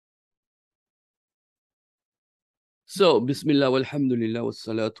Bismillah walhamdulillah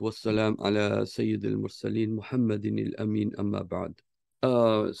wassalatu wassalam ala Sayyid al-Mursaleen Muhammadin al-Amin amma ba'd.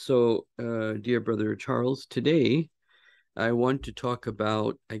 Dear brother Charles, today I want to talk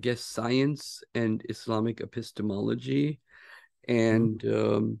about, I guess, science and Islamic epistemology. And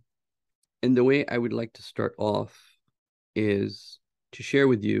the way I would like to start off is to share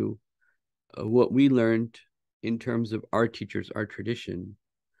with you what we learned in terms of our teachers, our tradition,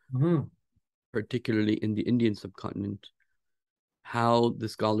 particularly in the Indian subcontinent, how the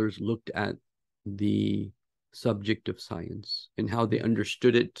scholars looked at the subject of science and how they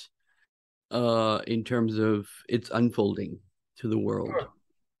understood it in terms of its unfolding to the world.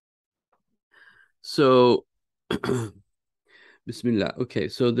 So, Bismillah. Okay,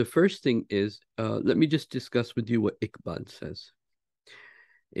 so the first thing is, let me just discuss with you what Iqbal says.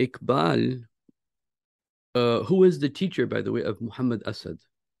 Iqbal, who is the teacher, by the way, of Muhammad Asad.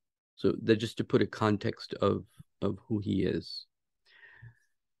 So that just to put a context of who he is.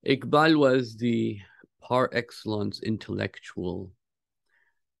 Iqbal was the par excellence intellectual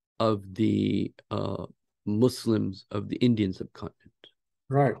of the Muslims of the Indian subcontinent.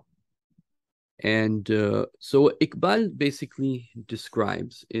 Right. And so what Iqbal basically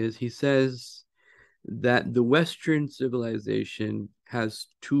describes is, he says that the Western civilization has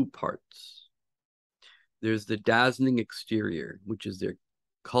two parts. There's the dazzling exterior, which is their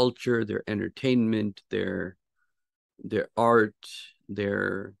culture, their entertainment, their art,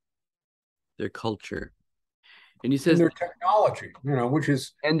 their culture. And he says, and their technology, which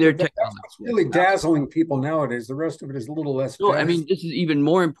is, and their that's technology. what's really dazzling people nowadays. The rest of it is a little less No, I mean, this is even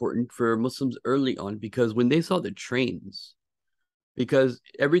more important for Muslims early on, because when they saw the trains, because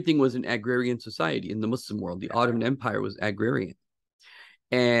everything was an agrarian society in the Muslim world, the Ottoman Empire was agrarian.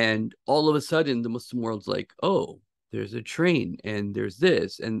 And all of a sudden, the Muslim world's like, oh, there's a train and there's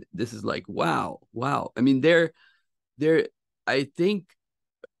this. And this is like, wow. I mean, I think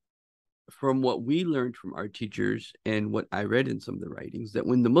from what we learned from our teachers and what I read in some of the writings, that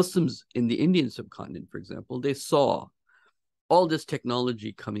when the Muslims in the Indian subcontinent, for example, they saw all this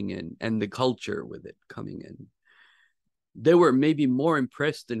technology coming in and the culture with it coming in, they were maybe more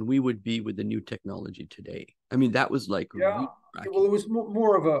impressed than we would be with the new technology today. I mean, that was like, yeah. Well, it was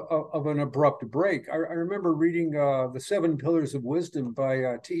more of an abrupt break. I remember reading The Seven Pillars of Wisdom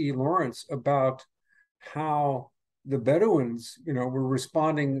by T.E. Lawrence about how the Bedouins, were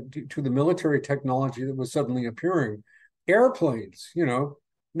responding to the military technology that was suddenly appearing. Airplanes,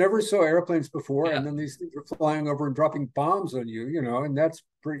 never saw airplanes before, yeah. And then these things are flying over and dropping bombs on you, and that's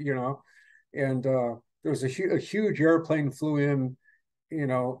pretty, and there was a huge airplane flew in,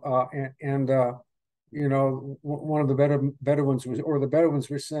 one of the Bedouins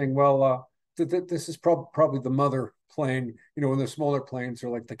were saying, well, this is probably the mother plane, and the smaller planes are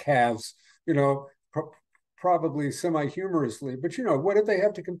like the calves, probably semi-humorously, but what did they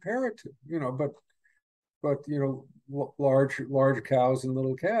have to compare it to? But large cows and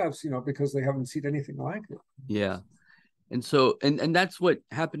little calves, because they haven't seen anything like it. Yeah. And so, and that's what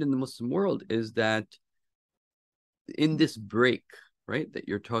happened in the Muslim world, is that in this break, right, that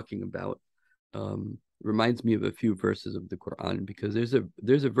you're talking about, reminds me of a few verses of the Quran, because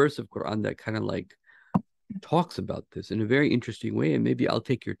there's a verse of Quran that kind of like talks about this in a very interesting way, and maybe I'll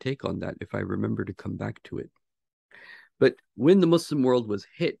take your take on that if I remember to come back to it. But when the Muslim world was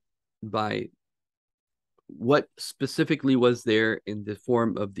hit by what specifically was there in the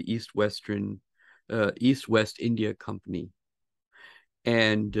form of the East-West India Company,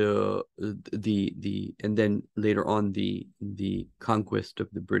 and and then later on the conquest of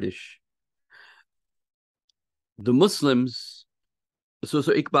the British, the Muslims. So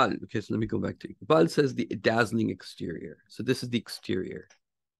Iqbal, okay, so let me go back to Iqbal. Says the dazzling exterior. So this is the exterior.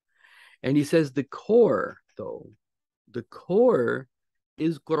 And he says the core, though, the core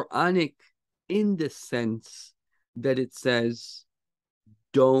is Quranic in the sense that it says,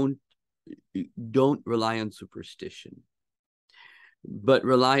 don't rely on superstition, but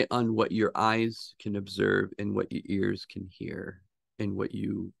rely on what your eyes can observe and what your ears can hear and what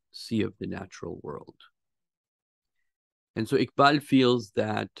you see of the natural world. And so Iqbal feels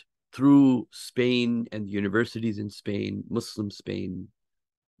that through Spain and the universities in Spain, Muslim Spain,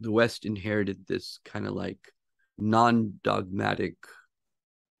 the West inherited this kind of like non-dogmatic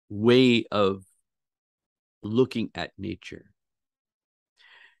way of looking at nature.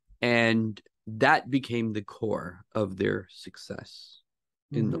 And that became the core of their success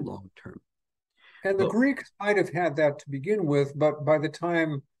in the long term. And the Greeks might have had that to begin with, but by the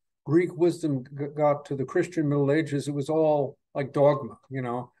time Greek wisdom got to the Christian Middle Ages, it was all like dogma.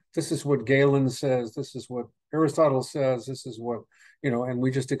 This is what Galen says, this is what Aristotle says, this is what, and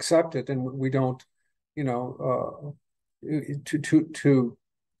we just accept it, and we don't, to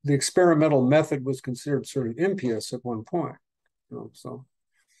the experimental method was considered sort of impious at one point.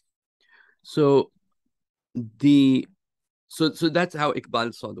 So the so that's how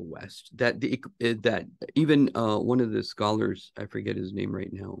Iqbal saw the West. That even one of the scholars, I forget his name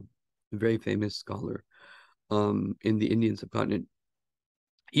right now, a very famous scholar in the Indian subcontinent,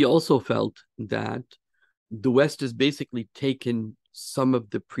 he also felt that the West has basically taken some of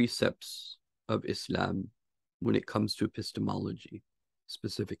the precepts of Islam when it comes to epistemology,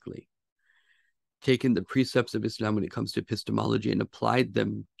 specifically. Taken the precepts of Islam when it comes to epistemology and applied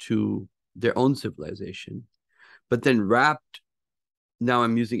them to their own civilization, but then now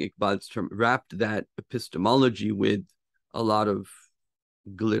I'm using Iqbal's term, wrapped that epistemology with a lot of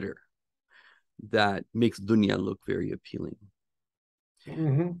glitter that makes dunya look very appealing.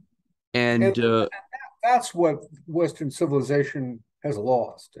 Mm-hmm. And that's what Western civilization has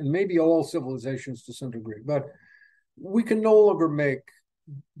lost, and maybe all civilizations to some degree. But we can no longer make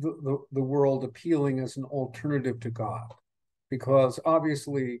the world appealing as an alternative to God, because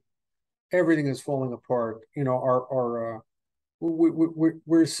obviously everything is falling apart.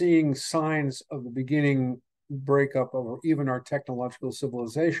 We're seeing signs of the beginning breakup of even our technological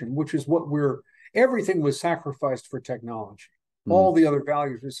civilization, which is what everything was sacrificed for technology. All the other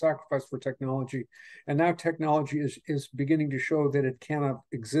values were sacrificed for technology. And now technology is beginning to show that it cannot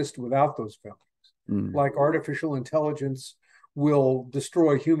exist without those values. Like artificial intelligence will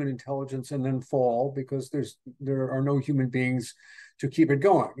destroy human intelligence and then fall because there are no human beings to keep it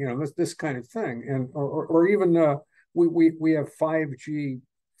going. This kind of thing. And or even we have 5G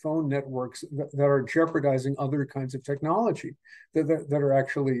phone networks that are jeopardizing other kinds of technology that are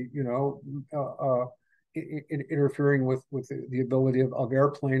actually, interfering with the ability of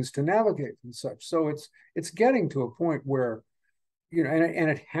airplanes to navigate and such. So it's getting to a point where, and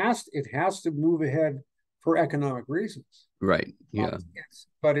it has to move ahead for economic reasons. Right. Yeah.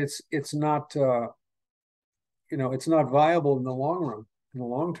 But it's not it's not viable in the long run, in the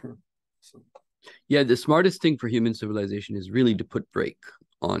long term. So. Yeah, the smartest thing for human civilization is really to put brake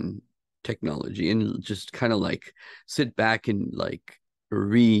on technology and just kind of like sit back and like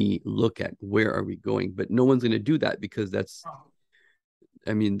re-look at where are we going. But no one's going to do that because they're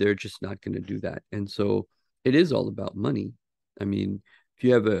just not going to do that. And so it is all about money. I mean, if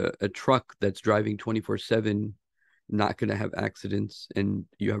you have a truck that's driving 24/7, not going to have accidents, and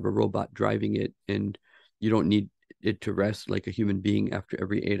you have a robot driving it, and you don't need it to rest like a human being after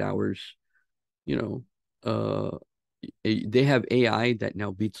every 8 hours, they have AI that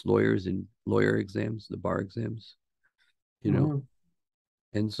now beats lawyers in lawyer exams, the bar exams,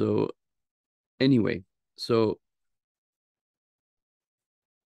 And so anyway, so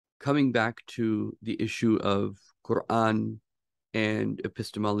coming back to the issue of Quran and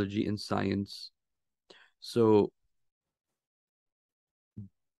epistemology and science. So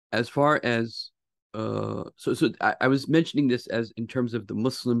as far as I was mentioning this as in terms of the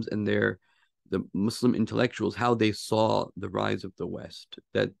Muslims and the Muslim intellectuals, how they saw the rise of the West,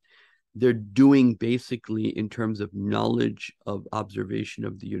 that they're doing basically in terms of knowledge of observation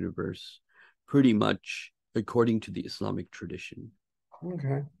of the universe, pretty much according to the Islamic tradition.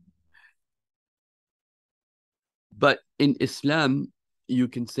 Okay. But in Islam, you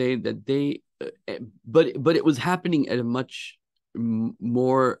can say that but it was happening at a much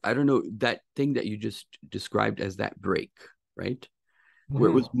more, I don't know, that thing that you just described as that break, right? Mm-hmm. Where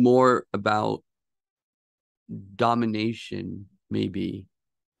it was more about domination, maybe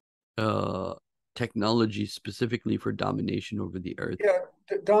technology specifically for domination over the earth. Yeah,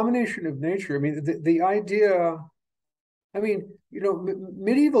 domination of nature. I mean, the idea,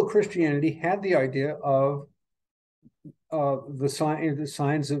 medieval Christianity had the idea of the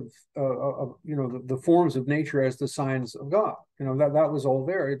signs of the forms of nature as the signs of God. That was all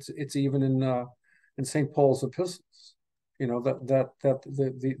there. It's even in St. Paul's epistles. That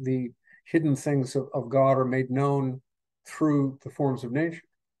the hidden things of God are made known through the forms of nature.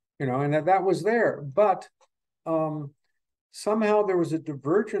 And that was there, but somehow there was a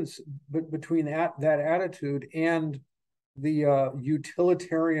divergence between that attitude and the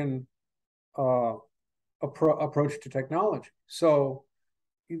utilitarian approach to technology. So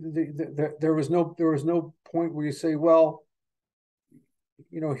there was no point where you say, well,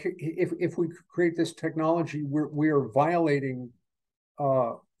 if we create this technology, we are violating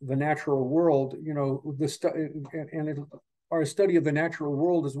the natural world. Our study of the natural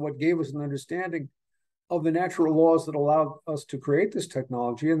world is what gave us an understanding of the natural laws that allowed us to create this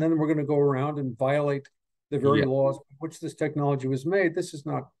technology, and then we're going to go around and violate the very laws by which this technology was made. This is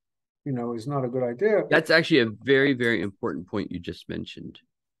not a good idea. That's actually a very, very important point you just mentioned.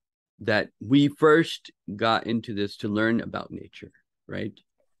 that we first got into this to learn about nature, right?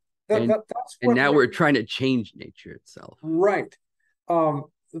 That's and what now we're trying to change nature itself. Right.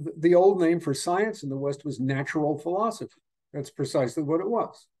 The old name for science in the West was natural philosophy. That's precisely what it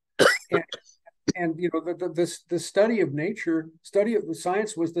was. And you know, the study of nature, study of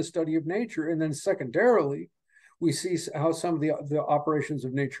science was the study of nature, and then secondarily, we see how some of the operations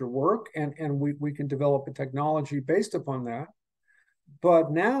of nature work, and we can develop a technology based upon that.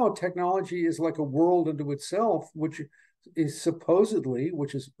 But now technology is like a world unto itself, which is supposedly,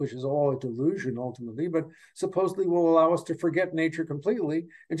 which is all a delusion ultimately, but supposedly will allow us to forget nature completely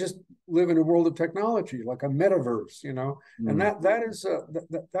and just live in a world of technology, like a metaverse, you know. And that's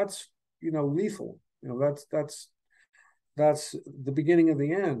lethal. You know, that's the beginning of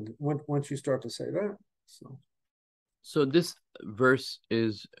the end once you start to say that. So this verse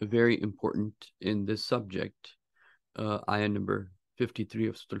is very important in this subject. Ayah number 53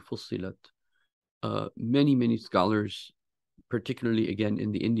 of Surah Al-Fussilat. Many scholars, particularly again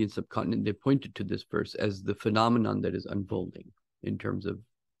in the Indian subcontinent, they pointed to this verse as the phenomenon that is unfolding in terms of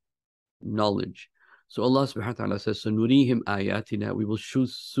knowledge. So Allah subhanahu wa ta'ala says, "Sanurihim ayatina," we will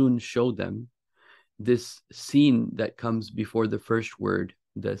soon show them. This scene that comes before the first word,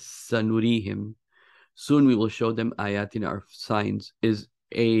 the sanurihim, soon we will show them ayatina, our signs, is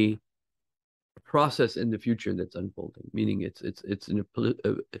a process in the future that's unfolding, meaning it's in a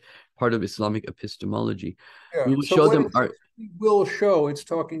part of Islamic epistemology. Yeah. We will So show them will show, it's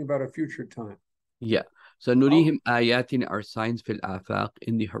talking about a future time. Yeah. So nurihim ayatina, our signs, fil afaq,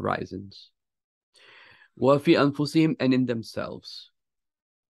 in the horizons. Wa fi anfusihim, and in themselves.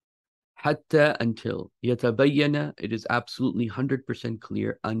 Hatta, until yatabayyana, it is absolutely 100%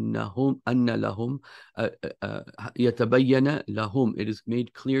 clear, anna lahum, yatabayyana lahum, it is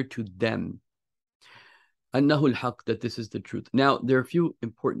made clear to them, annahu al-haq, that this is the truth. Now, there are a few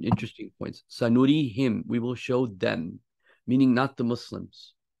important, interesting points. Sanurihim, we will show them, meaning not the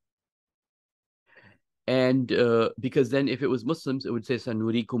Muslims. And because then if it was Muslims, it would say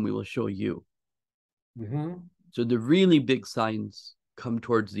sanurikum, we will show you. Mm-hmm. So the really big signs come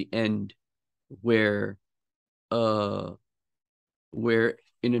towards the end, where in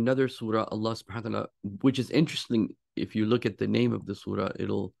another surah, Allah subhanahu wa ta'ala, which is interesting, if you look at the name of the surah,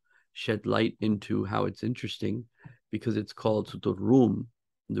 it'll shed light into how it's interesting, because it's called Surah Rum,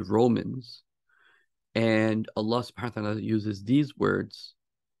 the Romans, and Allah subhanahu wa ta'ala uses these words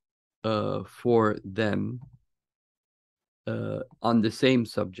for them on the same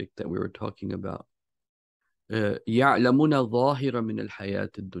subject that we were talking about. يَعْلَمُونَ ظَاهِرًا مِنَ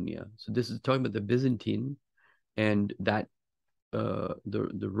الْحَيَاةِ الدُّنْيَا. So this is talking about the Byzantine and that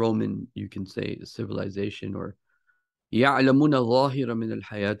the Roman, you can say, civilization, or يَعْلَمُونَ ظَاهِرًا مِنَ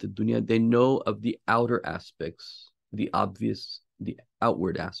الْحَيَاةِ الدُّنْيا. They know of the outer aspects, the obvious, the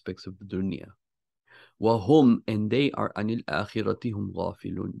outward aspects of the dunya. وَهُمْ, and they are عَنِ الْآخِرَةِ هُمْ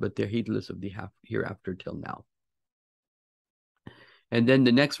غَافِلُونَ, but they're heedless of the hereafter till now. And then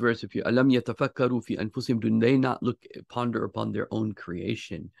the next verse, if you أَلَمْ يَتَفَكَّرُوا فِي أَنفُسِهِمْ, do they not ponder upon their own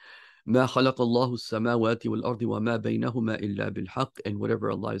creation? مَا خَلَقَ اللَّهُ السَّمَاوَاتِ وَالْأَرْضِ وَمَا بَيْنَهُمَا إِلَّا بِالْحَقِّ, and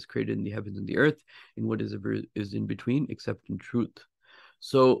whatever Allah has created in the heavens and the earth, and what is in between, except in truth.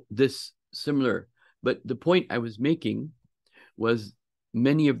 So this similar, but the point I was making was,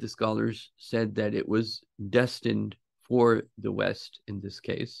 many of the scholars said that it was destined for the West in this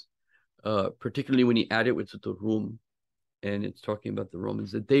case, particularly when he added with Surah Rum, and it's talking about the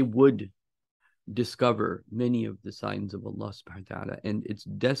Romans, that they would discover many of the signs of Allah subhanahu wa ta'ala, and it's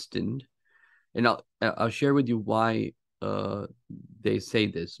destined. And I'll share with you why they say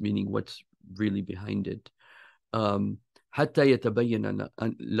this, meaning what's really behind it. حَتَّى يَتَبَيَّنَ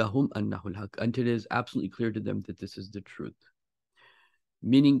لَهُمْ أَنَّهُ الْحَقِّ, until it is absolutely clear to them that this is the truth.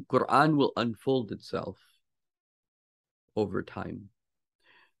 Meaning Quran will unfold itself over time,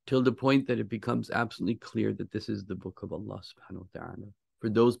 till the point that it becomes absolutely clear that this is the book of Allah subhanahu wa ta'ala, for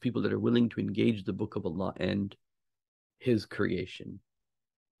those people that are willing to engage the book of Allah and His creation.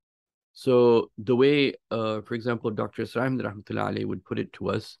 So the way, for example, Dr. Islam rahmatullah alayhi would put it to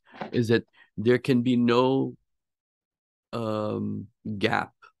us is that there can be no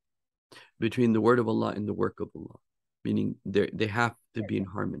gap between the word of Allah and the work of Allah, meaning they have to be in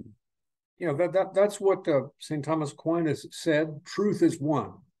harmony. You know, that's what St. Thomas Aquinas said. Truth is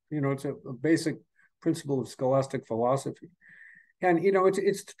one. You know, it's a basic principle of scholastic philosophy. And, you know,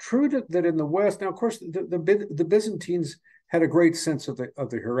 it's true that in the West, now, of course, the Byzantines had a great sense of the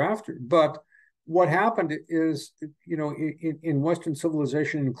hereafter. But what happened is, you know, in Western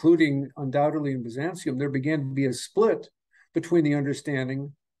civilization, including undoubtedly in Byzantium, there began to be a split between the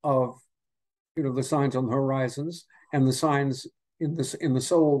understanding of, you know, the signs on the horizons and the signs in the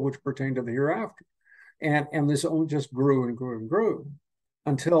soul, which pertained to the hereafter. And this only just grew and grew and grew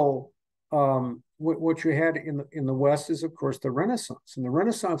until what you had in the West is, of course, the Renaissance. And the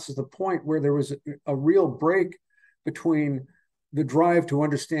Renaissance is the point where there was a real break between the drive to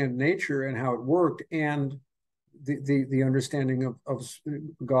understand nature and how it worked and the understanding of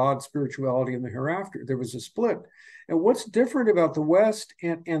God, spirituality, and the hereafter. There was a split. And what's different about the West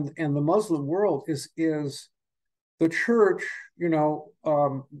and the Muslim world is the church,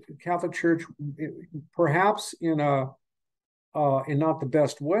 Catholic Church, perhaps in not the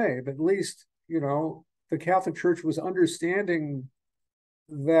best way, but at least, the Catholic Church was understanding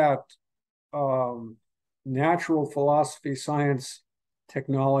that natural philosophy, science,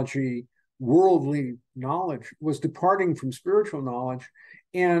 technology, worldly knowledge was departing from spiritual knowledge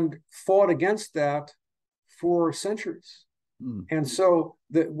and fought against that for centuries. And so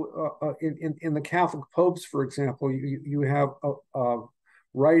in the Catholic popes, for example, you have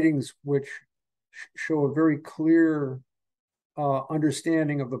writings which show a very clear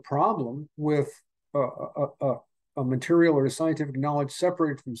understanding of the problem with a material or a scientific knowledge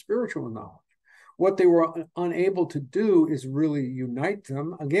separated from spiritual knowledge. What they were unable to do is really unite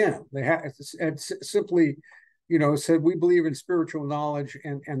them. Again, they had simply, said, we believe in spiritual knowledge,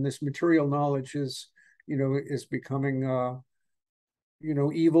 and this material knowledge is becoming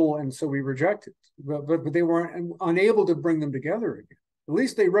evil, and so we reject it. But they were unable to bring them together again. At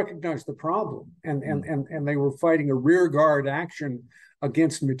least they recognized the problem, and they were fighting a rear guard action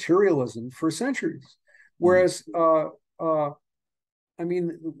against materialism for centuries. Whereas, what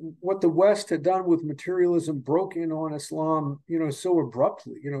the West had done with materialism broke in on Islam, so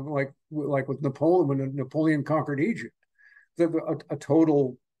abruptly, like with Napoleon, when Napoleon conquered Egypt, a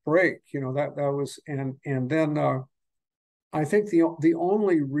total break, that was, and then I think the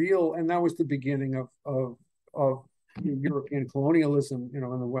only real, and that was the beginning of European colonialism,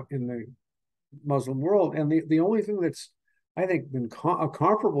 in the Muslim world, and the only thing that's, I think, been a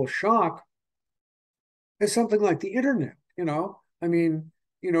comparable shock is something like the internet. You're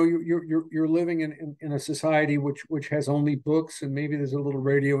living in a society which has only books, and maybe there's a little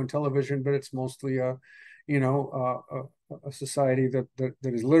radio and television, but it's mostly a society that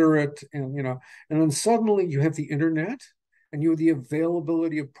is literate, and then suddenly you have the internet, and you have the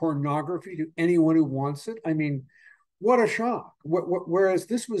availability of pornography to anyone who wants it. I mean, what a shock. Whereas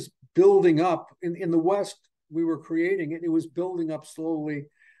this was building up in the West, we were creating it. It was building up slowly.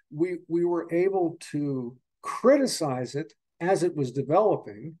 We were able to criticize it as it was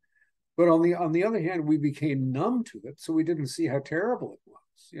developing, but on the other hand, we became numb to it, so we didn't see how terrible it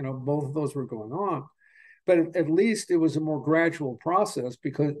was. Both of those were going on, but at least it was a more gradual process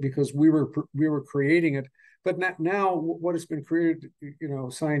because we were creating it. But now, what has been created,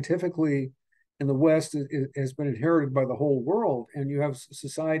 scientifically in the West has been inherited by the whole world, and you have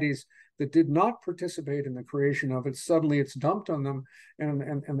societies that did not participate in the creation of it. Suddenly, it's dumped on them, and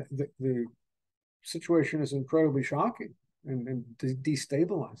the situation is incredibly shocking and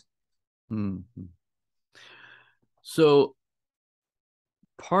destabilizing. Mm-hmm. So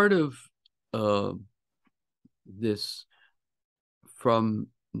part of this, from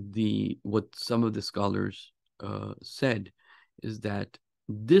what some of the scholars said, is that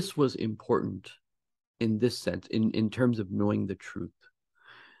this was important in this sense, in terms of knowing the truth,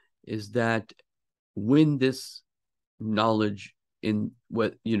 is that when this knowledge in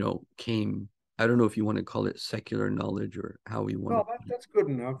what came, I don't know if you want to call it secular knowledge or how we want to. That's good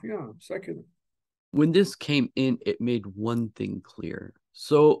enough. Yeah, secular. When this came in, it made one thing clear.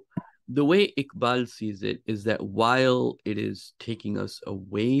 So the way Iqbal sees it is that while it is taking us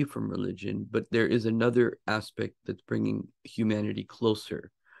away from religion, but there is another aspect that's bringing humanity closer.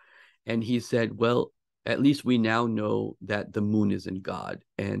 And he said, well, at least we now know that the moon isn't God,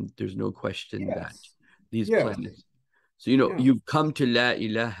 and there's no question that these planets. So, you've come to La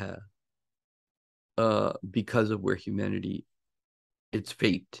ilaha because of where humanity, it's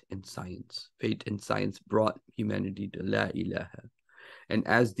fate and science. Fate and science brought humanity to La ilaha. And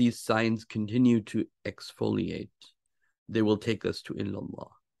as these signs continue to exfoliate, they will take us to illallah.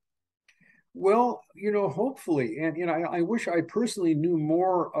 Well, hopefully, and I wish I personally knew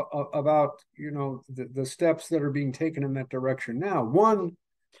more about the steps that are being taken in that direction now. One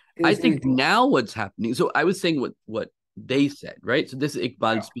is, I think now what's happening. So I was saying what they said, right? So this is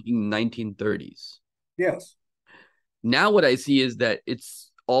Iqbal speaking in the 1930s. Yes. Now what I see is that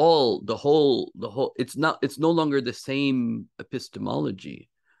it's all the whole. It's no longer the same epistemology.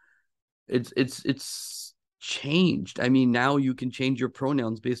 It's changed. I mean, now you can change your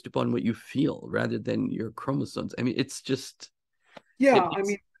pronouns based upon what you feel rather than your chromosomes. I mean, it's just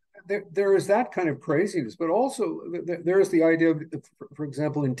there is that kind of craziness, but also there is the idea of, for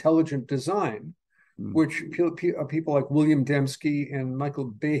example, intelligent design, which people like William Dembski and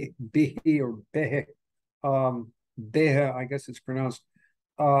Michael Behe, or Behe, Behe, I guess it's pronounced,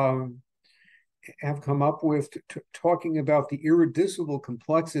 have come up with, talking about the irreducible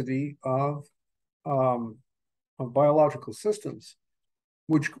complexity of biological systems,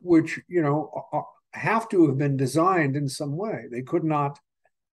 which have to have been designed in some way. They could not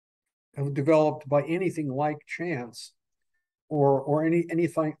have developed by anything like chance, or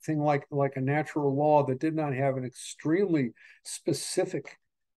anything like a natural law that did not have an extremely specific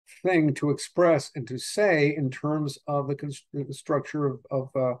thing to express and to say in terms of the structure of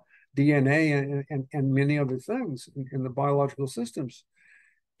DNA and many other things in the biological systems.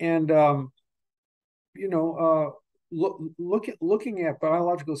 And looking at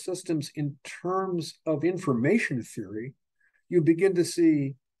biological systems in terms of information theory, you begin to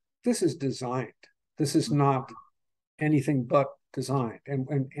see this is designed. This is not anything but designed.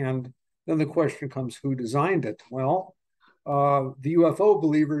 And then the question comes, who designed it? Well, the UFO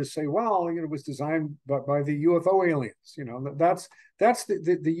believers say, well, it was designed by the UFO aliens. That's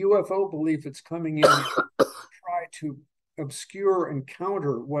the UFO belief that's coming in to try to obscure and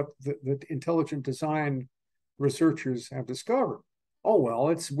counter what the intelligent design researchers have discovered. Oh,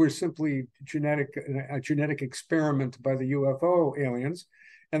 well, we're simply a genetic experiment by the UFO aliens.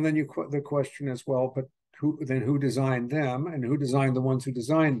 And then the question is, well, but who designed them, and who designed the ones who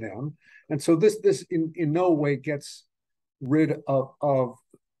designed them? And so this in no way gets rid of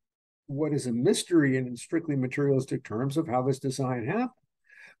what is a mystery in strictly materialistic terms of how this design happened.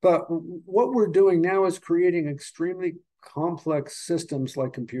 But what we're doing now is creating extremely complex systems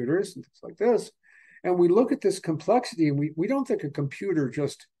like computers and things like this. And we look at this complexity, and we don't think a computer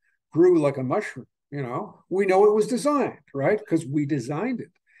just grew like a mushroom. We know it was designed, right? Because we designed it.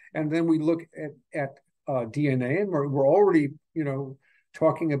 And then we look at DNA, and we're already,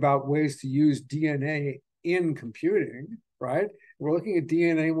 talking about ways to use DNA in computing, right? We're looking at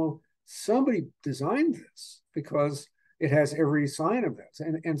DNA. Well, somebody designed this because it has every sign of this.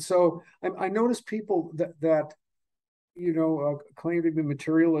 And so I notice people that claim to be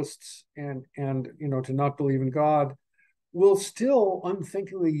materialists and to not believe in God will still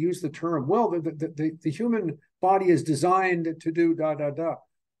unthinkingly use the term, well, the human body is designed to do da da da.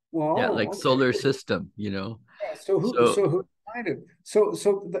 Well, yeah, like okay. solar system, Yeah, so who designed it? So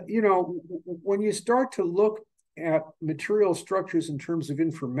when you start to look at material structures in terms of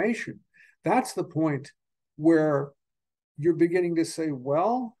information, that's the point where you're beginning to say,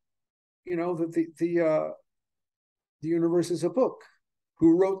 well, that the universe is a book.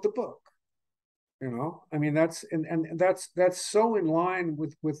 Who wrote the book? I mean, that's so in line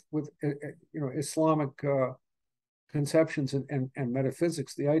with Islamic conceptions and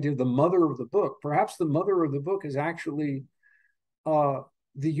metaphysics. The idea of the mother of the book. Perhaps the mother of the book is actually the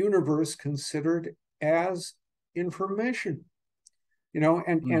universe considered as information.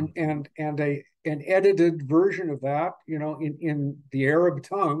 And an edited version of that, in the Arab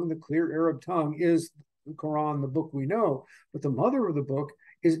tongue, the clear Arab tongue, is the Quran, the book we know. But the mother of the book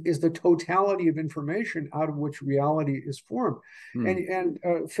is the totality of information out of which reality is formed. And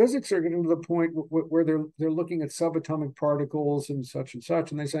physics are getting to the point where they're looking at subatomic particles and such, and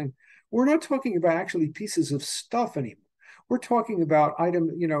they're saying, we're not talking about actually pieces of stuff anymore. We're talking about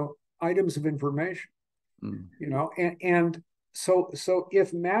items of information. And so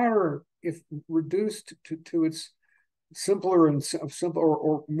if matter, if reduced to its simpler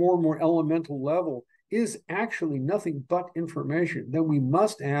or more elemental level, is actually nothing but information, then we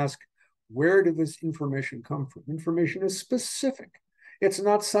must ask, where did this information come from? Information is specific. It's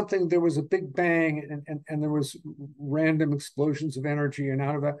not something, there was a big bang and there was random explosions of energy and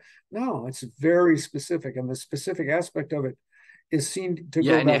out of that. No, it's very specific. And the specific aspect of it is seen to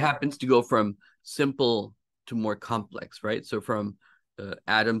go back. And it happens to go from simple to more complex, right? So from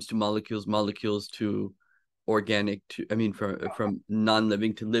atoms to molecules to organic to, from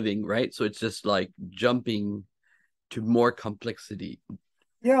non-living to living, right? So it's just like jumping to more complexity.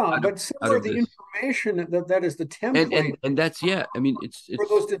 Yeah, but similar, the information that is the template, and that's it's for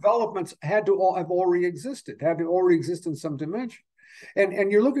those developments had to have already existed in some dimension.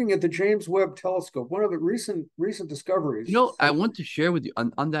 And you're looking at the James Webb Telescope, one of the recent discoveries. I want to share with you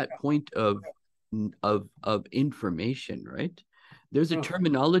on that point of information, right? There's a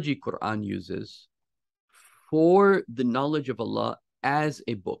terminology Quran uses for the knowledge of Allah as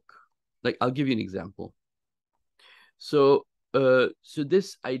a book. Like, I'll give you an example. So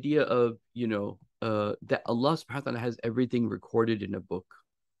this idea of that Allah subhanahu wa ta'ala has everything recorded in a book,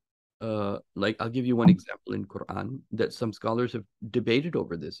 Like I'll give you one example in Quran that some scholars have debated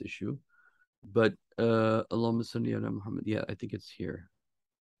over this issue, but Allahumma salli ala Muhammad. Yeah, I think it's here.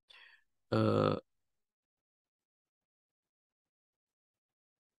 Uh,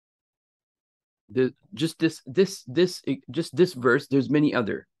 just this verse. There's many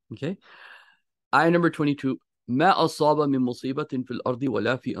other. Okay, ayah number 22. ما أصاب من مصيبة في الأرض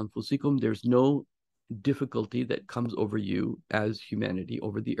ولا في أنفسكم. There's no difficulty that comes over you as humanity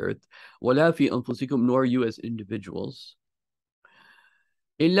over the earth. ولا في أنفسكم, nor you as individuals.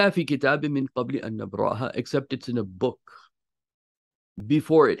 إلا في كتاب من قبل أن نبرأها, except it's in a book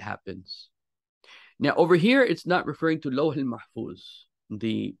before it happens. Now over here, it's not referring to Lawh al-Mahfuz,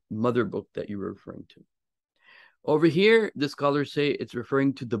 the mother book that you were referring to. Over here, the scholars say it's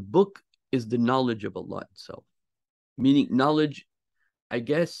referring to the book is the knowledge of Allah itself. Meaning knowledge, I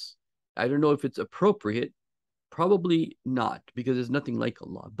guess, I don't know if it's appropriate, probably not, because there's nothing like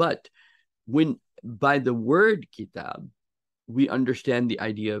Allah. But when by the word kitab, we understand the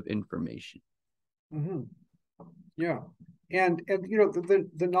idea of information. Mm-hmm. Yeah. And you know,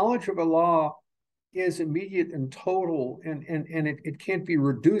 the knowledge of Allah is immediate and total, and it can't be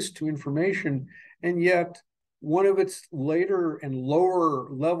reduced to information. And yet one of its later and lower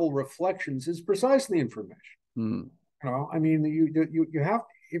level reflections is precisely information. Hmm. You know, I mean, you have,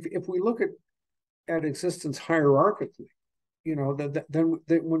 if we look at existence hierarchically, you know, then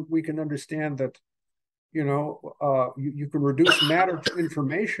when we can understand that, you know, you can reduce matter to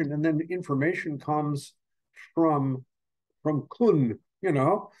information, and then information comes from kun, you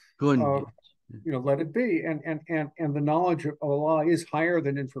know, Good. you know, let it be, and the knowledge of Allah is higher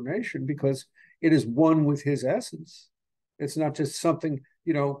than information because it is one with His essence. It's not just something,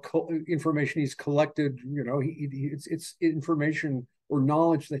 you know, information He's collected. You know, it's information or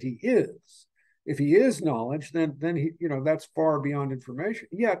knowledge that He is. If He is knowledge, then He, you know, that's far beyond information.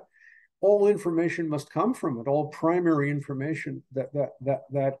 Yet all information must come from it. All primary information that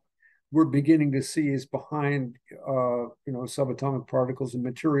we're beginning to see is behind, you know, subatomic particles and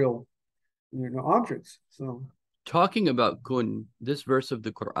material, you know, objects. So talking about kun, this verse of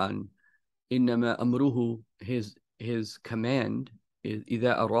the Quran, إنما أمره, his command is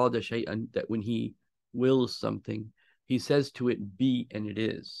إذا أراد شيئا, that when he wills something, he says to it be, and it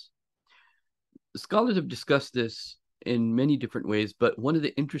is. Scholars have discussed this in many different ways, but one of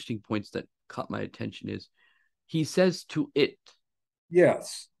the interesting points that caught my attention is he says to it.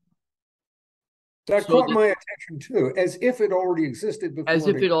 Yes. That caught my attention too, as if it already existed before. As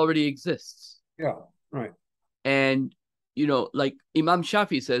if it already exists. Yeah, right. And, you know, like Imam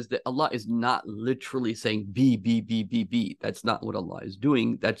Shafi says that Allah is not literally saying be. That's not what Allah is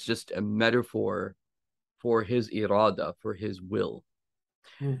doing. That's just a metaphor for His irada, for His will.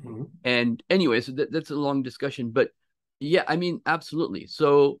 Mm-hmm. And anyway, so that's a long discussion. But yeah, I mean, absolutely.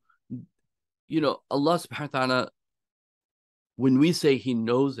 So, you know, Allah subhanahu wa ta'ala, when we say He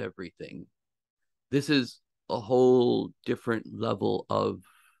knows everything, this is a whole different level of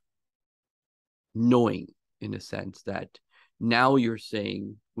knowing, in a sense that now you're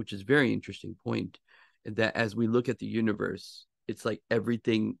saying, which is a very interesting point, that as we look at the universe, it's like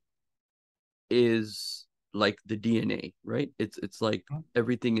everything is like the DNA, right? It's like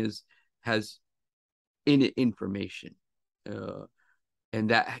everything has in it information, and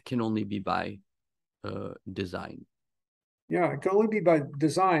that can only be by design. Yeah, it can only be by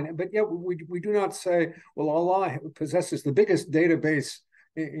design. But yet we do not say, well, Allah possesses the biggest database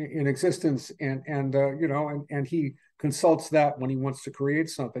in existence, and you know, and He consults that when He wants to create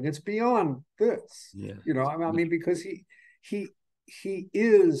something. It's beyond this. Yeah. You know, I mean, because he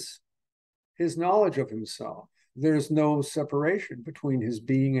is His knowledge of Himself. There's no separation between His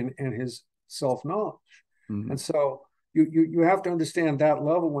being and His self-knowledge. Mm-hmm. And so you have to understand that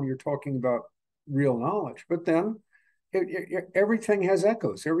level when you're talking about real knowledge. But then everything has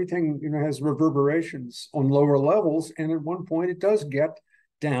echoes. Everything, you know, has reverberations on lower levels, and at one point it does get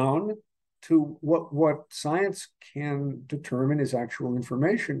down to what science can determine is actual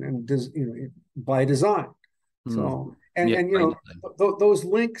information, and you know, by design. So and you know, those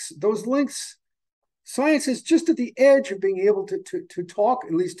links, science is just at the edge of being able to talk,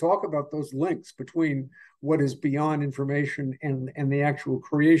 at least talk about those links between what is beyond information and the actual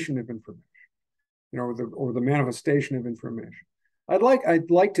creation of information, you know, or the manifestation of information. I'd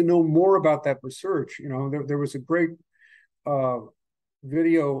like to know more about that research. You know, there was a great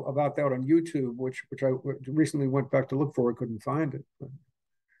video about that on YouTube, which I recently went back to look for. I couldn't find it. But.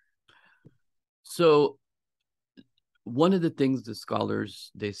 So one of the things the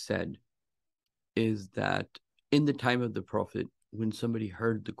scholars, they said, is that in the time of the Prophet, when somebody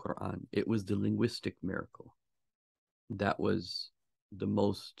heard the Quran, it was the linguistic miracle that was the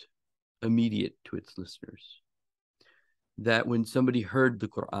most immediate to its listeners. That when somebody heard the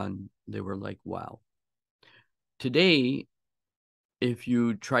Quran, they were like, wow. Today, if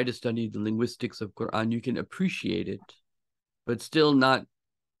you try to study the linguistics of Quran, you can appreciate it, but still not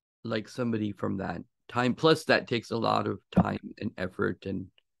like somebody from that time. Plus, that takes a lot of time and effort, and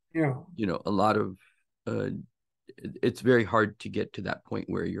Yeah. a lot of. It's very hard to get to that point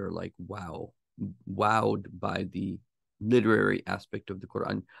where you're like, wow, wowed by the literary aspect of the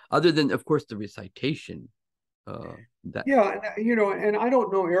Quran. Other than, of course, the recitation. That Yeah, and I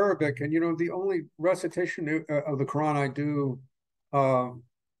don't know Arabic, and the only recitation of the Quran I do, uh,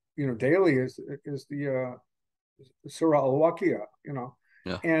 daily is the Surah Al-Waqiah,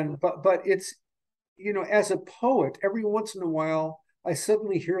 yeah. and but it's as a poet, every once in a while I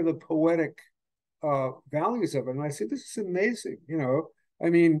suddenly hear the poetic values of it, and I say this is amazing. I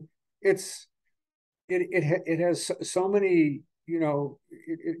mean, it has so many.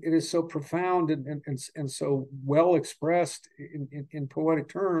 It is so profound and so well expressed in poetic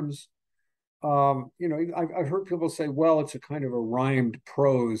terms. I've heard people say, well, it's a kind of a rhymed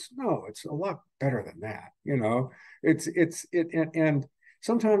prose. No, it's a lot better than that. And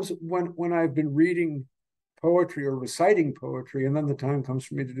sometimes when I've been reading poetry or reciting poetry, and then the time comes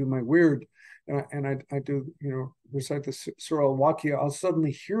for me to do my weird, and I do, recite the Surah Al-Waqiah, I'll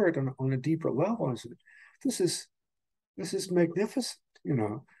suddenly hear it on a deeper level. I said, this is magnificent,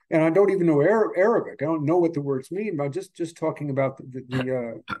 And I don't even know Arabic. I don't know what the words mean, but just talking about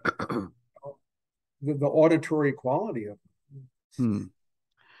the auditory quality of it.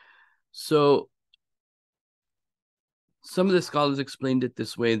 So some of the scholars explained it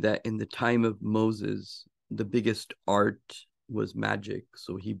this way, that in the time of Moses, the biggest art was magic.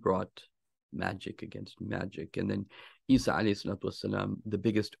 So he brought magic against magic. And then Isa والسلام, the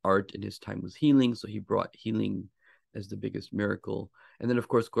biggest art in his time was healing. So he brought healing as the biggest miracle. And then, of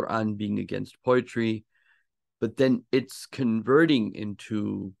course, Quran being against poetry. But then it's converting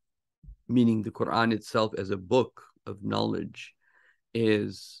into, meaning the Quran itself as a book of knowledge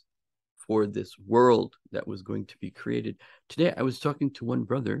is for this world that was going to be created. Today, I was talking to one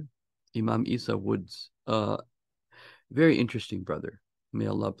brother, Imam Isa Woods, very interesting brother. May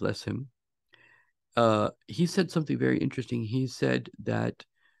Allah bless him. He said something very interesting. He said that,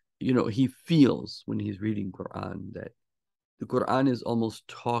 he feels when he's reading Quran that the Quran is almost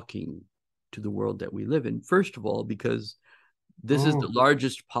talking to the world that we live in. First of all, because this is the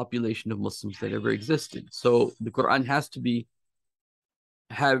largest population of Muslims that ever existed. So the Quran has to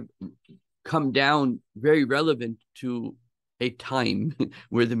have come down very relevant to a time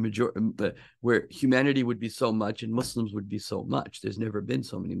where where humanity would be so much and Muslims would be so much. There's never been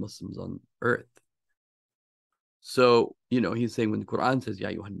so many Muslims on earth. So, he's saying when the Quran says, Ya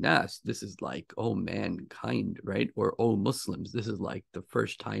Yuhan Nas, this is like, oh, mankind, right? Or, oh, Muslims. This is like the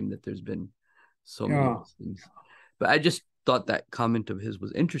first time that there's been so many Muslims. But I just thought that comment of his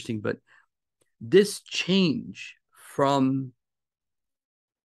was interesting. But this change from,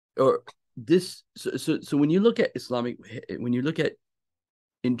 or this, so when you look at Islamic, when you look at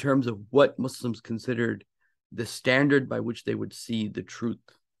in terms of what Muslims considered the standard by which they would see the truth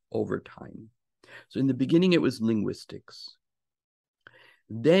over time. So in the beginning, it was linguistics.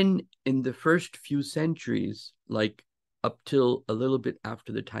 Then in the first few centuries, like up till a little bit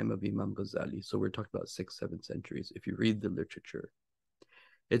after the time of Imam Ghazali, so we're talking about 6, 7 centuries, if you read the literature,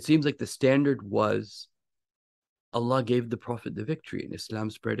 it seems like the standard was Allah gave the Prophet the victory and Islam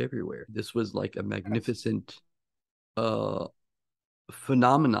spread everywhere. This was like a magnificent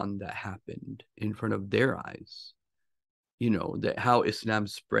phenomenon that happened in front of their eyes. That how Islam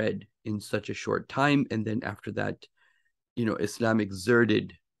spread in such a short time. And then after that, Islam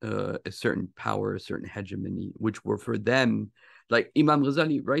exerted a certain power, a certain hegemony, which were for them, like Imam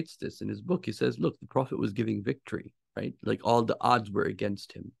Ghazali writes this in his book. He says, look, the Prophet was giving victory, right? Like all the odds were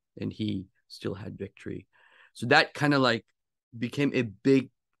against him and he still had victory. So that kind of like became a big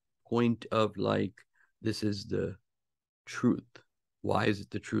point of like, this is the truth. Why is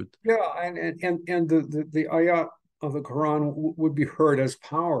it the truth? Yeah, and the ayat of the Quran would be heard as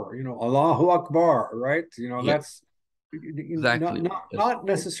power, Allahu Akbar, right? That's Exactly. Not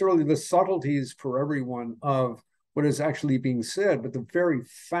necessarily the subtleties for everyone of what is actually being said, but the very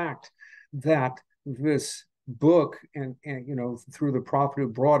fact that this book and through the prophet who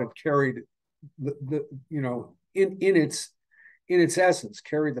brought it carried the in its essence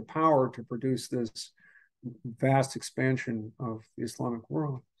carried the power to produce this vast expansion of the Islamic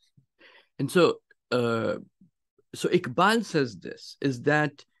world. And so Iqbal says this, is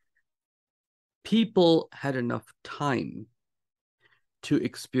that people had enough time to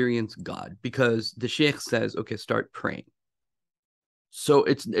experience God, because the Sheikh says, okay, start praying. So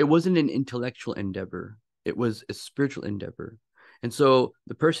it wasn't an intellectual endeavor. It was a spiritual endeavor. And so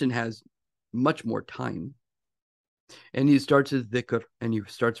the person has much more time, and he starts his dhikr and he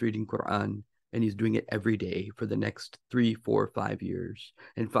starts reading Quran, and he's doing it every day for the next 3, 4, 5 years.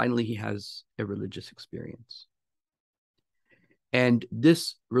 And finally he has a religious experience. And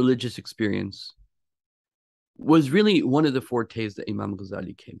this religious experience was really one of the fortes that Imam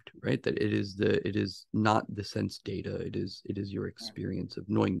Ghazali came to, right? That it is not the sense data, it is your experience of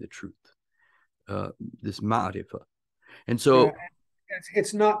knowing the truth, this ma'rifah. And Yeah, so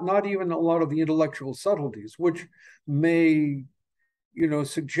it's not even a lot of the intellectual subtleties, which may,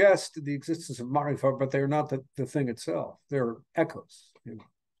 suggest the existence of Marifah, but they're not the thing itself. They're echoes.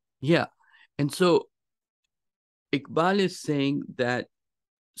 yeah. And so Iqbal is saying that,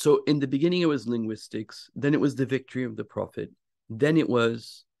 so in the beginning it was linguistics, then it was the victory of the Prophet, then it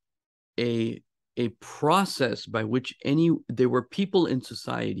was a process by which there were people in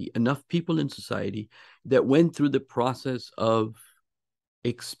society, enough people in society, that went through the process of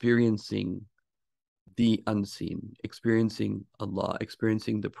experiencing the unseen, experiencing Allah,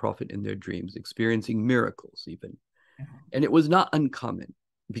 experiencing the Prophet in their dreams, experiencing miracles even. And it was not uncommon,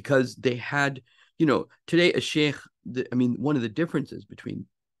 because they had, today a sheikh, one of the differences between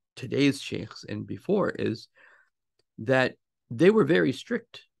today's sheikhs and before is that they were very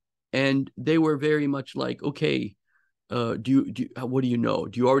strict, and they were very much like, okay, what do you know?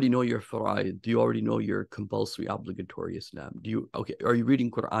 Do you already know your fara'id? Do you already know your compulsory obligatory Islam? Are you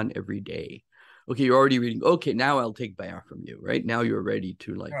reading Quran every day? Okay, you're already reading. Okay, now I'll take bay'ah from you, right? Now you're ready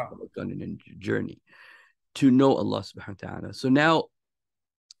to go on a journey to know Allah subhanahu wa ta'ala. So now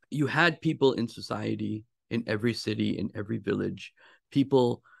you had people in society, in every city, in every village,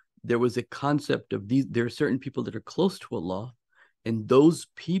 there was a concept of there are certain people that are close to Allah, and those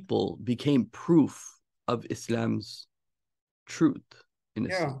people became proof of Islam's truth, in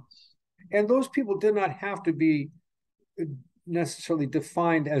a sense. And those people did not have to be necessarily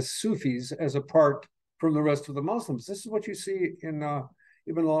defined as Sufis as apart from the rest of the Muslims. This is what you see in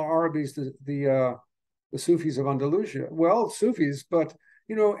Ibn al-Arabi's the Sufis of Andalusia. Well, Sufis, but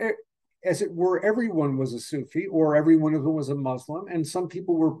as it were, everyone was a Sufi, or everyone of them was a Muslim, and some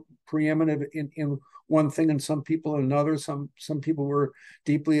people were preeminent in one thing, and some people in another. Some people were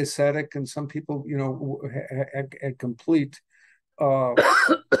deeply ascetic, and some people, had complete,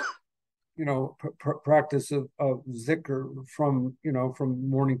 practice of zikr from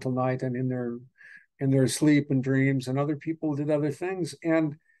morning till night, and in their sleep and dreams. And other people did other things,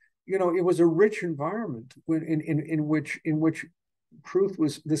 and it was a rich environment in which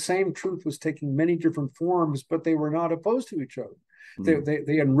the same truth was taking many different forms, but they were not opposed to each other.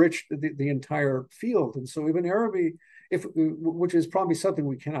 They enriched the entire field. And so Ibn Arabi, which is probably something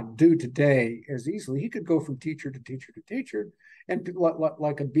we cannot do today as easily, he could go from teacher to teacher to teacher, and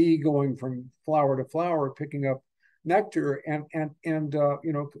like a bee going from flower to flower, picking up nectar, and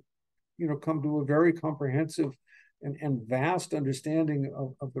come to a very comprehensive and vast understanding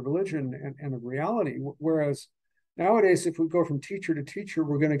of the religion and of reality. Whereas nowadays, if we go from teacher to teacher,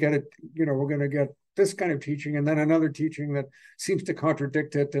 we're going to get we're going to get this kind of teaching, and then another teaching that seems to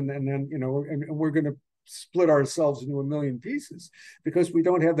contradict it, and then and we're going to split ourselves into a million pieces, because we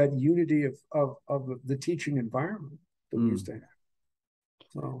don't have that unity of the teaching environment that we used to have.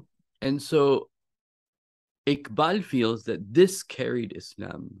 And so Iqbal feels that this carried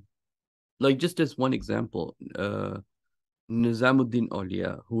Islam. Like, just as one example, Nizamuddin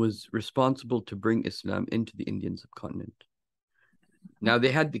Aulia, who was responsible to bring Islam into the Indian subcontinent. Now,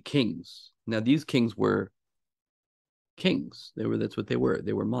 they had the kings. Now, these kings were kings. That's what they were.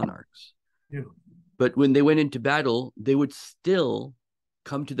 They were monarchs. Yeah. But when they went into battle, they would still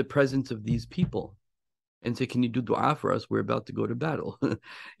come to the presence of these people and say, "Can you do dua for us? We're about to go to battle."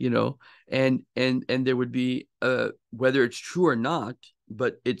 And there would be, whether it's true or not,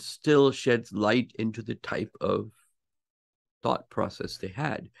 but it still sheds light into the type of thought process they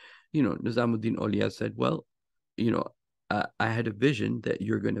had. Nizamuddin Aulia said, well, I had a vision that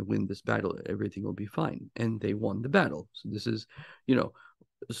you're going to win this battle. Everything will be fine. And they won the battle. So this is,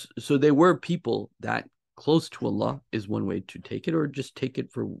 so they were people that close to Allah is one way to take it, or just take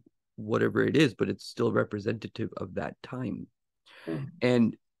it for whatever it is, but it's still representative of that time.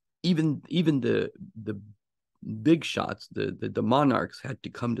 And even the big shots, the monarchs had to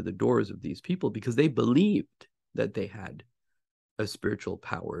come to the doors of these people, because they believed that they had a spiritual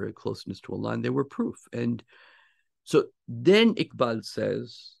power, a closeness to Allah, and they were proof. And so then Iqbal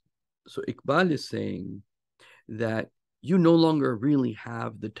is saying that you no longer really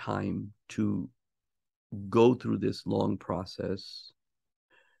have the time to go through this long process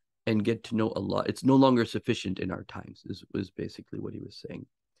and get to know Allah. It's no longer sufficient in our times, was basically what he was saying.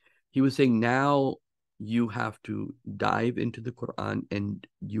 He was saying now you have to dive into the Quran and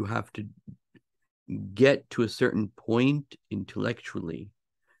you have to get to a certain point intellectually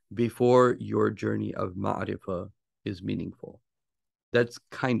before your journey of ma'rifah is meaningful. That's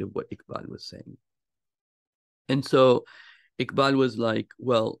kind of what Iqbal was saying. And so Iqbal was like,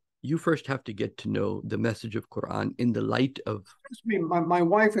 well, you first have to get to know the message of Quran in the light of... Excuse me, my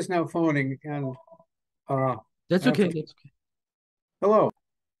wife is now phoning, and That's okay. That's okay. Hello.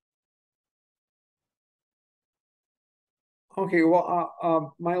 Okay,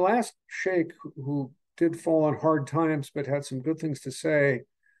 well, my last sheikh, who did fall on hard times but had some good things to say,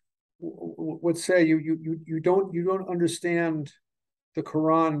 would say you don't understand the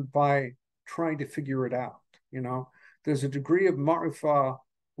Quran by trying to figure it out. There's a degree of ma'rifah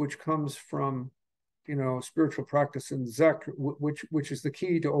which comes from spiritual practice and zikr, which is the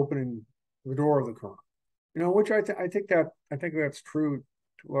key to opening the door of the Quran. Which I think that's true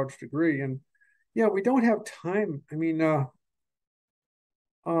to a large degree. And yeah, we don't have time. I mean,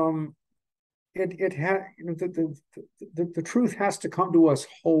 it had the truth has to come to us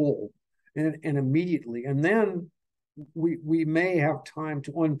whole and immediately, and then we may have time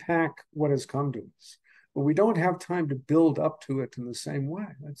to unpack what has come to us, but we don't have time to build up to it in the same way.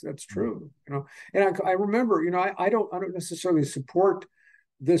 That's true. And I remember, I don't necessarily support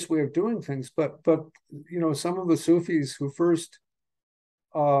this way of doing things, but some of the Sufis who first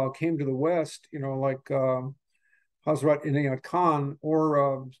came to the West, like Hazrat Inayat Khan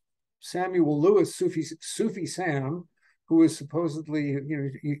or Samuel Lewis, Sufi Sam, who was supposedly,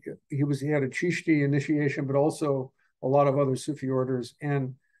 he had a Chishti initiation, but also a lot of other Sufi orders,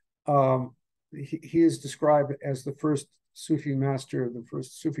 and he is described as the first Sufi master, the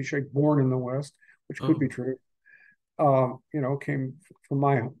first Sufi sheikh born in the West, which could be true. Came from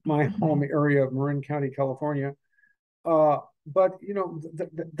my home area of Marin County, California. But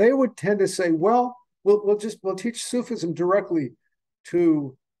they would tend to say, well, we'll teach Sufism directly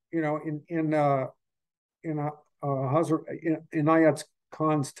to Hazrat Inayat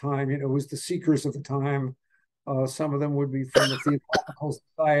Khan's time. It was the seekers of the time. Some of them would be from the Theosophical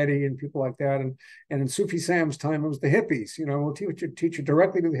Society and people like that. And in Sufi Sam's time, it was the hippies. We'll teach you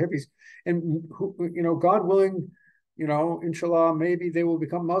directly to the hippies. And God willing, inshallah, maybe they will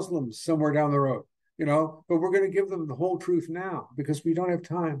become Muslims somewhere down the road. But we're going to give them the whole truth now because we don't have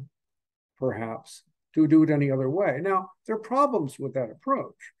time, perhaps, to do it any other way. Now, there are problems with that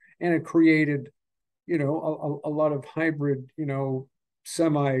approach, and it created, a lot of hybrid,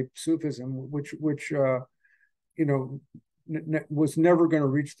 semi-Sufism, which was never going to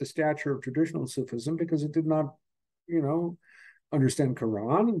reach the stature of traditional Sufism because it did not, understand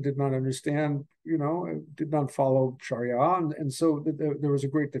Quran and did not understand, did not follow Sharia. And so there was a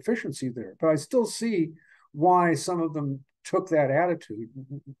great deficiency there. But I still see why some of them took that attitude,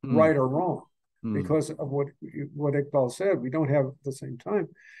 right or wrong, because of what Iqbal said. We don't have the same time.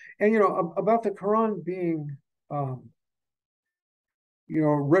 And, about the Quran being,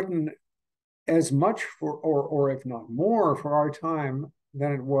 written as much for, or if not more, for our time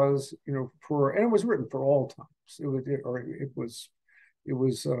than it was, and it was written for all times. It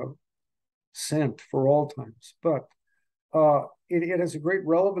was sent for all times. But it has a great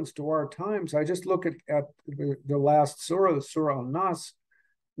relevance to our times. I just look at the last surah, the Surah Al-Nas,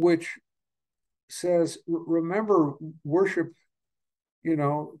 which says, remember, worship,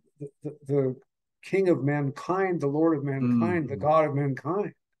 the King of mankind, the Lord of mankind, the God of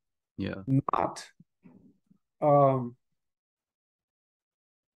mankind. Yeah. Not,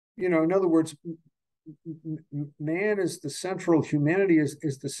 in other words, man is the central, humanity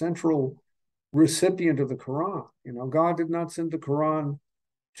is the central recipient of the Quran. God did not send the Quran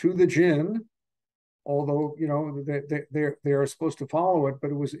to the jinn, although, they are supposed to follow it, but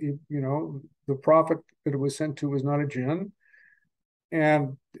it was, the prophet that it was sent to was not a jinn,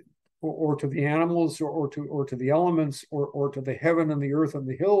 and or to the animals, or to the elements, or to the heaven and the earth and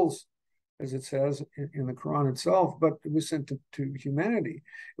the hills, as it says in the Quran itself, but it was sent to humanity.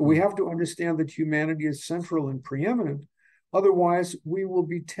 We have to understand that humanity is central and preeminent. Otherwise, we will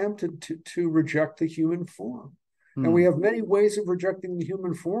be tempted to reject the human form. And we have many ways of rejecting the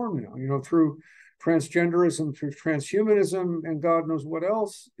human form now, through transgenderism, through transhumanism, and God knows what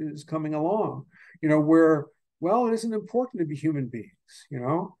else is coming along, where, well, it isn't important to be human beings.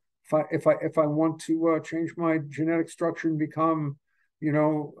 If I want to change my genetic structure and become,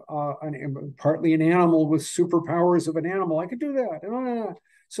 partly an animal with superpowers of an animal, I could do that.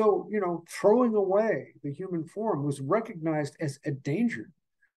 So, throwing away the human form was recognized as a danger.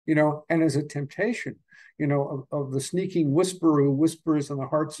 and as a temptation, of the sneaking whisperer who whispers in the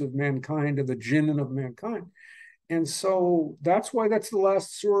hearts of mankind, of the jinn and of mankind. And so that's why that's the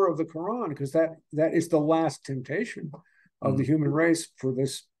last surah of the Quran, because that is the last temptation of the human race for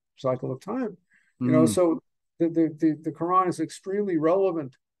this cycle of time. So the Quran is extremely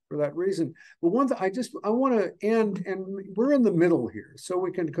relevant for that reason. But one thing I want to end, and we're in the middle here, so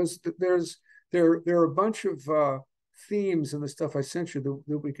we can, because there are a bunch of themes in the stuff I sent you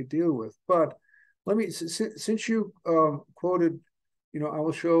that we could deal with. But let me, since you quoted, we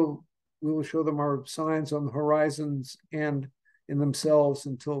will show them our signs on the horizons and in themselves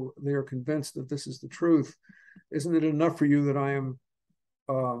until they are convinced that this is the truth. Isn't it enough for you that I am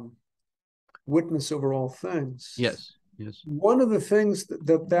witness over all things? Yes. One of the things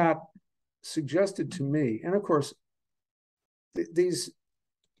that suggested to me, and of course, these,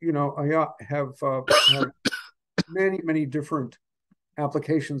 I have many different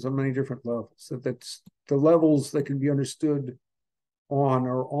applications on many different levels. That's the levels that can be understood on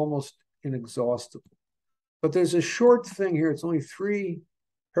are almost inexhaustible. But there's a short thing here. It's only 3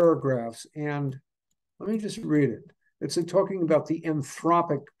 paragraphs, and let me just read it. It's talking about the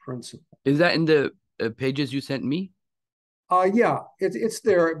anthropic principle. Is that in the pages you sent me? Yeah, it's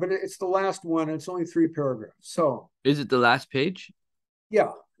there, but it's the last one. And it's only 3 paragraphs. So is it the last page?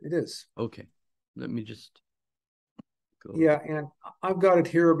 Yeah, it is. Okay, let me just go. Yeah, and I've got it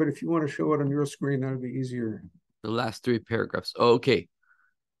here, but if you want to show it on your screen, that would be easier. The last 3 paragraphs. Oh, okay.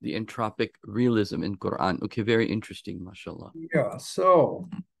 The anthropic realism in Quran. Okay, very interesting, mashallah. Yeah, so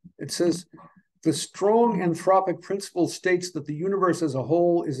it says, the strong anthropic principle states that the universe as a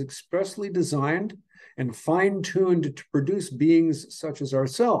whole is expressly designed and fine-tuned to produce beings such as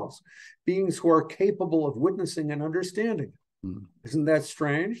ourselves, beings who are capable of witnessing and understanding. Isn't that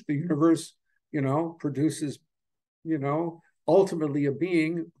strange? The universe, produces, ultimately a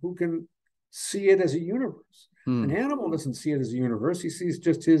being who can see it as a universe. An animal doesn't see it as a universe. He sees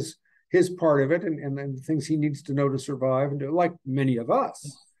just his part of it and things he needs to know to survive, and to, like many of us,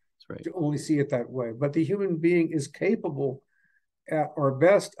 that's right, to only see it that way. But the human being is capable at our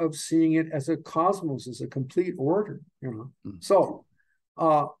best of seeing it as a cosmos, as a complete order, So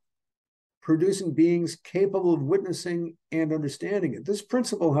producing beings capable of witnessing and understanding it. This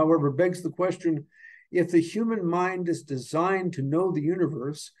principle, however, begs the question, if the human mind is designed to know the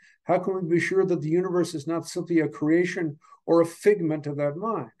universe, how can we be sure that the universe is not simply a creation or a figment of that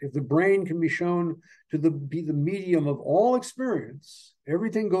mind? If the brain can be shown to be the medium of all experience,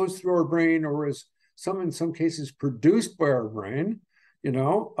 everything goes through our brain, or is in some cases produced by our brain,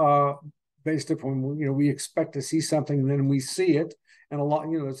 based upon, we expect to see something and then we see it. And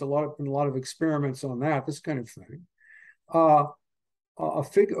there's been a lot of experiments on that, this kind of thing. How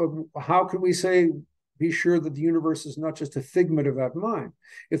can we be sure that the universe is not just a figment of that mind?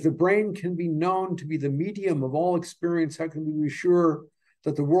 If the brain can be known to be the medium of all experience, how can we be sure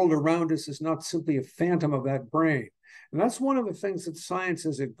that the world around us is not simply a phantom of that brain? And that's one of the things that science,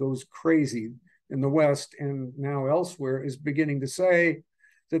 as it goes crazy in the West and now elsewhere, is beginning to say,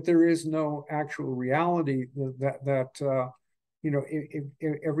 that there is no actual reality, that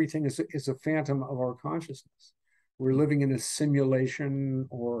everything is a phantom of our consciousness. We're living in a simulation,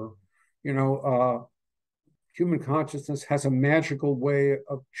 or, human consciousness has a magical way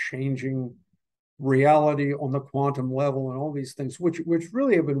of changing reality on the quantum level, and all these things, which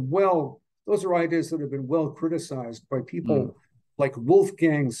really have been those are ideas that have been well criticized by people like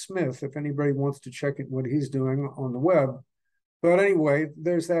Wolfgang Smith, if anybody wants to check what he's doing on the web. But anyway,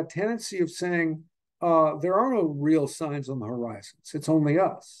 there's that tendency of saying, there are no real signs on the horizons. It's only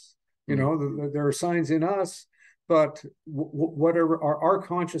us. There are signs in us, but whatever our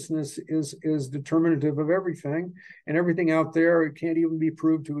consciousness is determinative of everything, and everything out there, it can't even be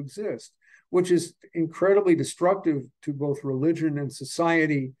proved to exist, which is incredibly destructive to both religion and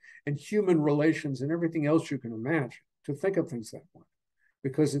society and human relations and everything else you can imagine, to think of things that way,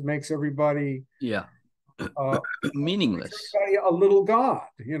 because it makes everybody meaningless, a little god,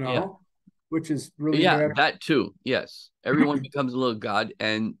 which is really bad. That too. Yes, everyone becomes a little god,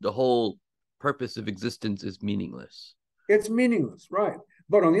 and the whole purpose of existence is meaningless. It's meaningless, right?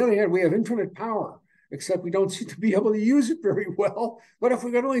 But on the other hand, we have infinite power, except we don't seem to be able to use it very well. But if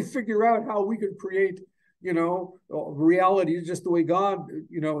we could only figure out how we could create, reality just the way God,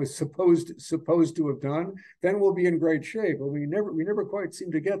 is supposed to have done, then we'll be in great shape. But we never quite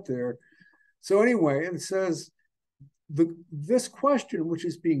seem to get there. So anyway, it says, this question, which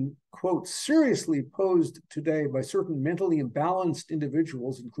is being, quote, seriously posed today by certain mentally imbalanced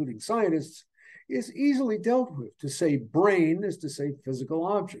individuals, including scientists, is easily dealt with. To say brain is to say physical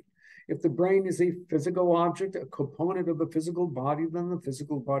object. If the brain is a physical object, a component of the physical body, then the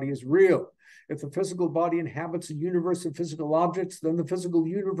physical body is real. If the physical body inhabits a universe of physical objects, then the physical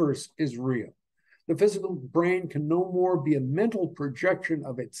universe is real. The physical brain can no more be a mental projection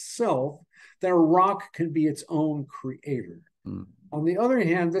of itself than a rock can be its own creator. On the other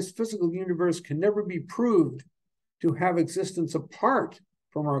hand, this physical universe can never be proved to have existence apart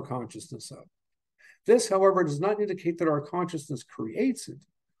from our consciousness of it. This, however, does not indicate that our consciousness creates it,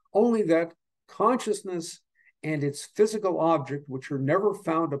 only that consciousness and its physical object, which are never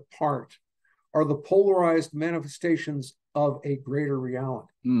found apart, are the polarized manifestations of a greater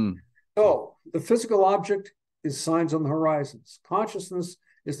reality. So the physical object is signs on the horizons. Consciousness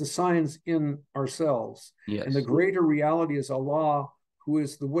is the signs in ourselves. Yes. And the greater reality is Allah, who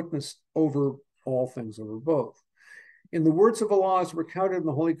is the witness over all things, over both. In the words of Allah as recounted in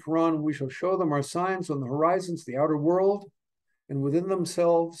the Holy Quran, we shall show them our signs on the horizons, the outer world, and within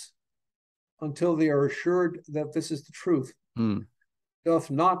themselves, until they are assured that this is the truth.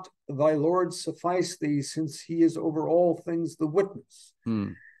 Doth not thy Lord suffice thee, since he is over all things the witness?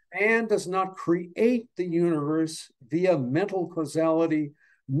 Man does not create the universe via mental causality,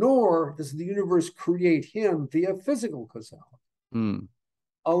 nor does the universe create him via physical causality.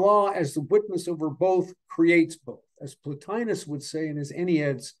 Allah, as the witness over both, creates both, as Plotinus would say in his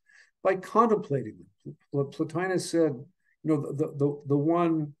Enneads, by contemplating them. Plotinus said, the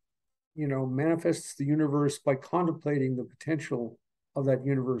one, manifests the universe by contemplating the potential of that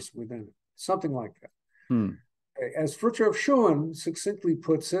universe within it, something like that. As Frithjof Schuon succinctly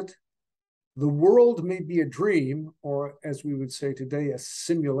puts it, the world may be a dream, or as we would say today, a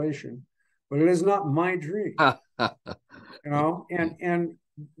simulation, but it is not my dream. And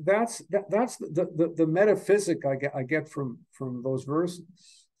that's the metaphysic I get from those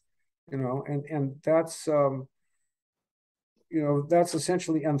verses, and that's that's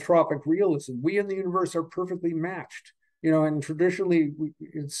essentially anthropic realism. We in the universe are perfectly matched. And traditionally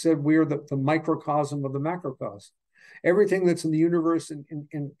it's said we're the microcosm of the macrocosm. Everything that's in the universe in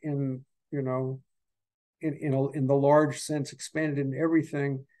the large sense, expanded in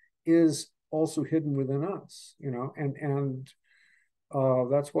everything, is also hidden within us.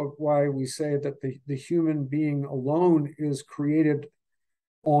 That's why we say that the human being alone is created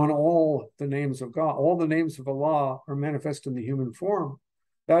on all the names of God. All the names of Allah are manifest in the human form.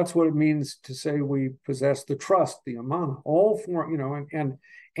 That's what it means to say we possess the trust, the amana, all form, and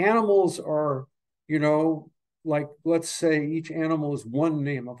animals are, like, let's say each animal is one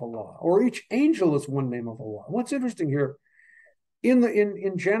name of Allah, or each angel is one name of Allah. What's interesting here,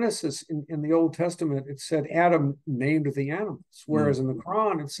 in Genesis, in the Old Testament, it said Adam named the animals, whereas in the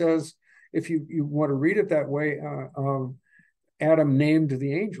Quran it says, if you want to read it that way, Adam named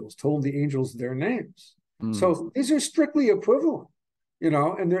the angels, told the angels their names. So these are strictly equivalent.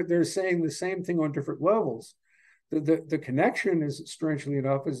 And they're saying the same thing on different levels. The connection is, strangely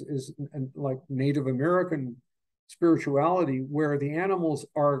enough, is like Native American spirituality, where the animals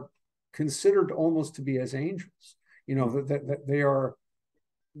are considered almost to be as angels. That they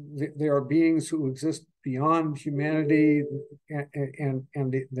are beings who exist beyond humanity, and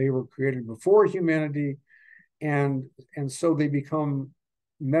they were created before humanity, and so they become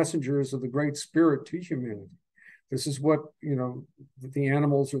messengers of the Great Spirit to humanity. This is what, the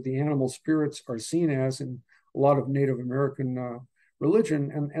animals or the animal spirits are seen as in a lot of Native American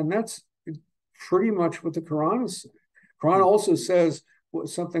religion. And that's pretty much what the Quran is saying. Quran also says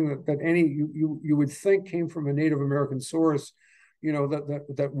something that any you would think came from a Native American source,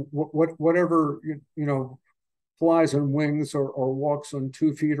 that whatever, flies on wings or walks on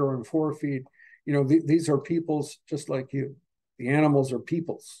 2 feet or on 4 feet, these are peoples just like you. The animals are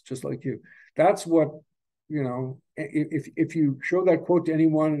peoples just like you. That's what, if you show that quote to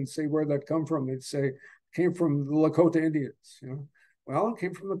anyone and say where that come from, they'd say it came from the Lakota Indians. Well, it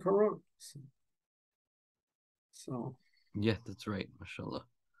came from the Quran. So yeah, that's right. MashaAllah.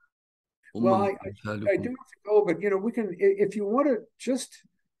 Well, I do have to go, but we can, if you want to just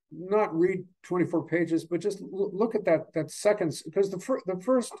not read 24 pages, but just look at that second, because the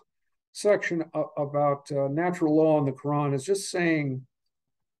first section about natural law in the Quran is just saying,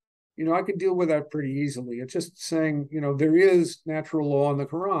 I could deal with that pretty easily. It's just saying, there is natural law in the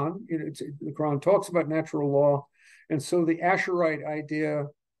Quran. The Quran talks about natural law. And so the Asherite idea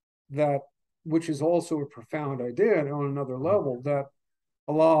which is also a profound idea on another level, that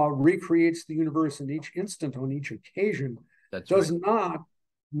Allah recreates the universe in each instant on each occasion, does not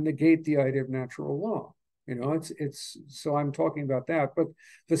negate the idea of natural law. It's so I'm talking about that. But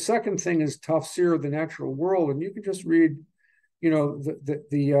the second thing is tafsir of the natural world, and you can just read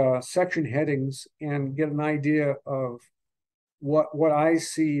the section headings and get an idea of what I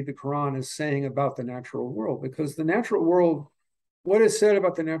see the Quran is saying about the natural world, because the natural world, what is said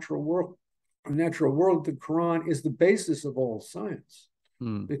about the natural world, the Quran is the basis of all science,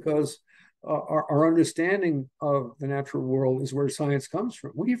 because our understanding of the natural world is where science comes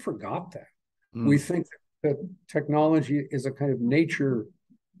from. We forgot that. We think that technology is a kind of nature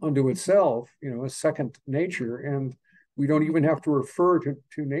unto itself, a second nature, and we don't even have to refer to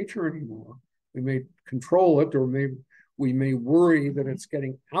nature anymore. We may control it, or we may worry that it's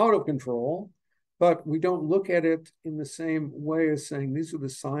getting out of control, but we don't look at it in the same way as saying these are the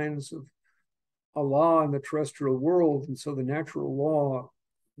signs of Allah in the terrestrial world. And so the natural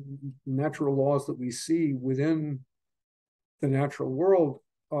laws that we see within the natural world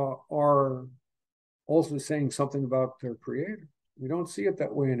are also saying something about their creator. We don't see it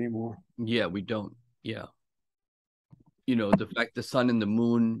that way anymore. Yeah, we don't. Yeah. The fact the sun and the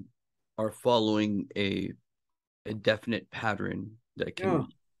moon are following a definite pattern that can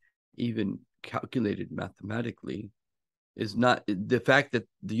be even calculated mathematically is not the fact that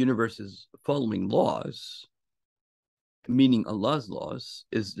the universe is following laws, meaning Allah's laws,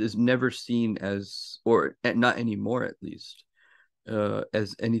 is never seen as, or not anymore at least,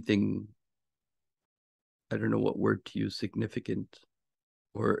 as anything, I don't know what word to use, significant,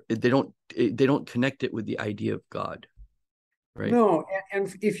 or they don't connect it with the idea of God, right? No,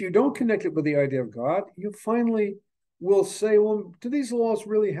 and if you don't connect it with the idea of God, you finally will say, well, do these laws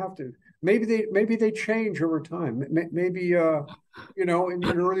really have to? Maybe they change over time. Maybe in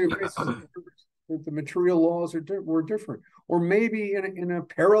earlier cases, the material laws were different, or maybe in a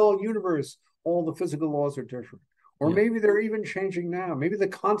parallel universe, all the physical laws are different, or maybe they're even changing now. Maybe the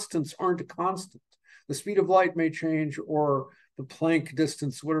constants aren't a constant. The speed of light may change, or the Planck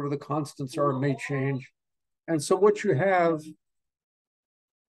distance, whatever the constants are, may change. And so what you have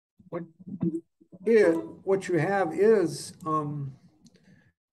is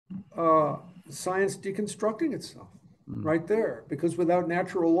science deconstructing itself right there, because without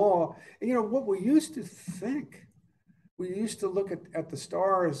natural law, what we used to think, we used to look at the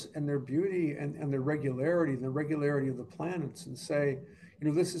stars and their beauty and their regularity and the regularity of the planets and say,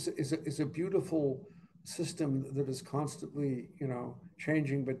 this is a beautiful system that is constantly,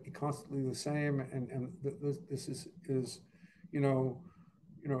 changing, but constantly the same. And this is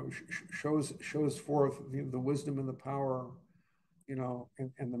shows forth the wisdom and the power,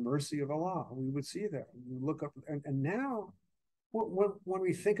 and the mercy of Allah. We would see that. We look up, and now, when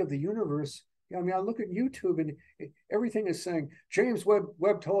we think of the universe, I look at YouTube, and everything is saying James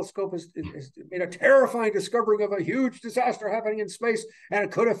Webb Telescope has made a terrifying discovery of a huge disaster happening in space, and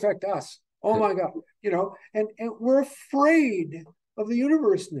it could affect us. Oh my God, and we're afraid of the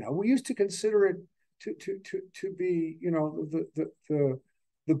universe now. We used to consider it to be,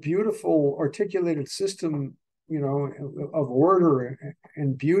 the beautiful articulated system, of order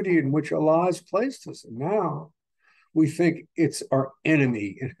and beauty in which Allah has placed us. And now we think it's our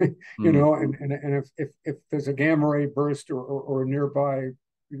enemy, and if there's a gamma ray burst or a nearby,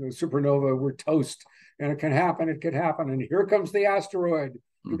 supernova, we're toast, and it can happen. And here comes the asteroid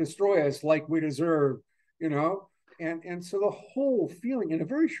to destroy us like we deserve, and so the whole feeling in a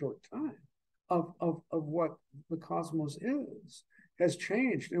very short time of what the cosmos has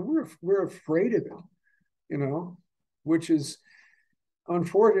changed, and we're afraid of it, which is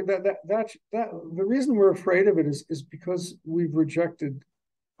unfortunate. That the reason we're afraid of it is because we've rejected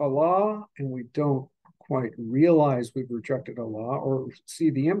Allah, and we don't quite realize we've rejected Allah or see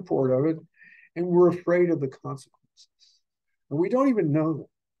the import of it, and we're afraid of the consequences, and we don't even know them.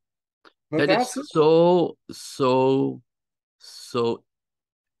 But that's so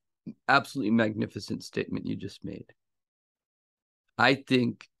absolutely magnificent statement you just made. I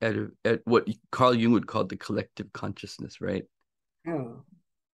think at what Carl Jung would call the collective consciousness, right? Yeah.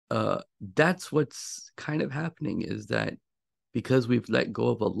 That's what's kind of happening, is that because we've let go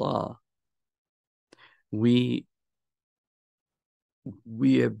of Allah, we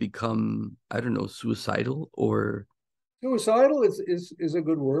have become, I don't know, suicidal, or suicidal is a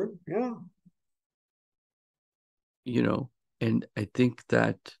good word. Yeah. And I think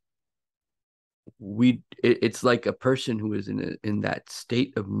that it's like a person who is in that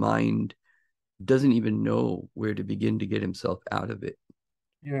state of mind doesn't even know where to begin to get himself out of it.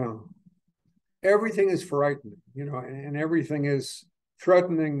 Yeah. Everything is frightening, and everything is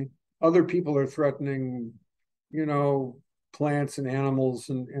threatening. Other people are threatening, plants and animals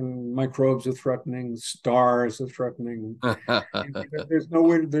and microbes are threatening, stars are threatening. There's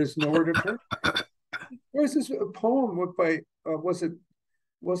nowhere to turn. There's this poem by it was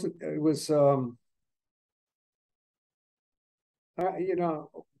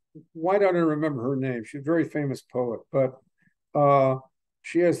why don't I remember her name? She's a very famous poet, but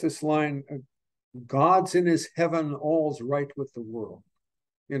she has this line, God's in his heaven, all's right with the world,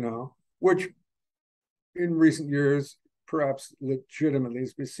 which in recent years, perhaps legitimately,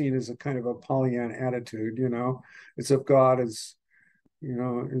 has been seen as a kind of a Pollyanna attitude, as if God is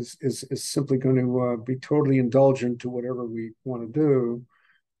simply going to be totally indulgent to whatever we want to do.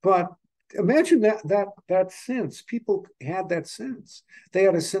 But imagine that sense. People had that sense. They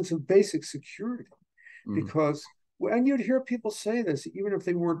had a sense of basic security because, and you'd hear people say this, even if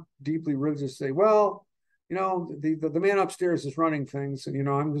they weren't deeply religious, say, well, the man upstairs is running things, and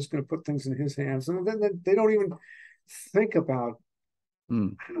I'm just going to put things in his hands, and then they don't even think about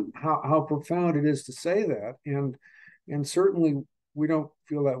how profound it is to say that, and certainly we don't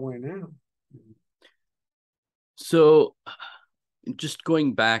feel that way now. So just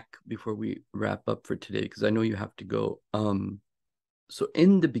going back before we wrap up for today, because I know you have to go. So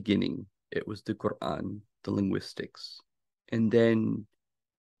in the beginning, it was the Quran, the linguistics, and then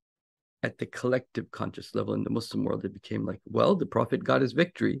at the collective conscious level in the Muslim world, it became like, well, the Prophet got his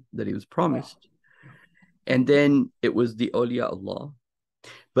victory that he was promised. And then it was the awliya Allah.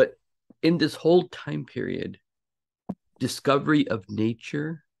 But in this whole time period, discovery of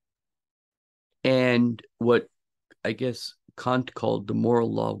nature and what I guess Kant called the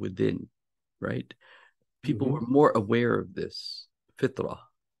moral law within, right? People were more aware of this fitrah,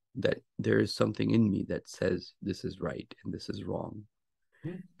 that there is something in me that says this is right and this is wrong.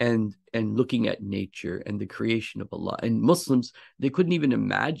 And looking at nature and the creation of Allah. And Muslims, they couldn't even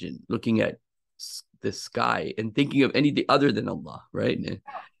imagine looking at the sky and thinking of anything other than Allah, right?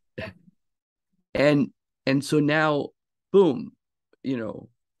 And so now, boom,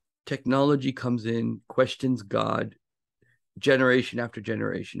 technology comes in, questions God, generation after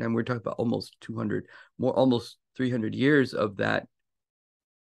generation, and we're talking about almost 300 years of that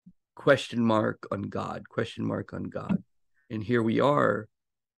question mark on God, and here we are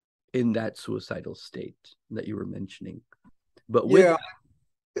in that suicidal state that you were mentioning. But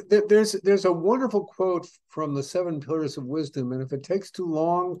there's a wonderful quote from the Seven Pillars of Wisdom, and if it takes too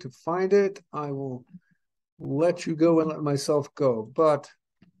long to find it, I will let you go and let myself go. But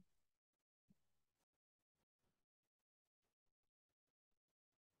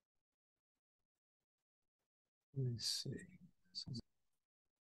let me see.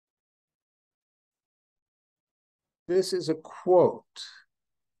 This is a quote,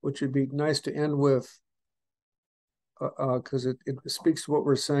 which would be nice to end with, because it speaks to what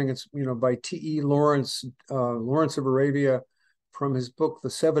we're saying. It's by T.E. Lawrence of Arabia, from his book The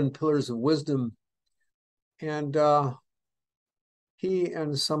Seven Pillars of Wisdom, and he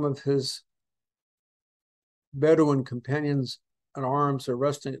and some of his Bedouin companions at arms are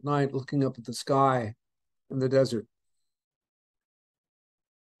resting at night, looking up at the sky in the desert,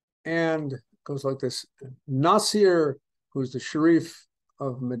 and it goes like this: Nasir, who's the Sharif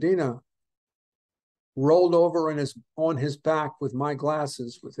of Medina, rolled over on his back with my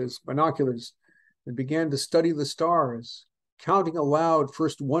glasses, with his binoculars, and began to study the stars, counting aloud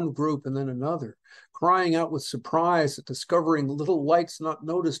first one group and then another, crying out with surprise at discovering little lights not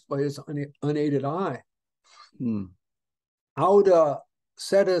noticed by his unaided eye. Auda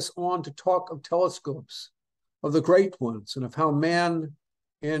set us on to talk of telescopes, of the great ones, and of how man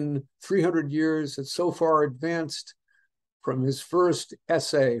in 300 years had so far advanced from his first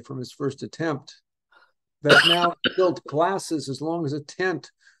essay, from his first attempt, that now built glasses as long as a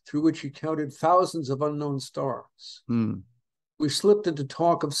tent through which he counted thousands of unknown stars. We slipped into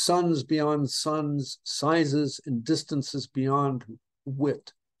talk of suns beyond suns, sizes and distances beyond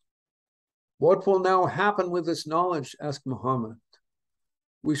wit. What will now happen with this knowledge? Asked Muhammad.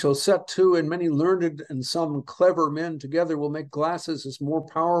 We shall set to, and many learned and some clever men together will make glasses as more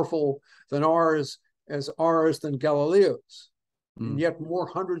powerful than ours than Galileo's. And yet more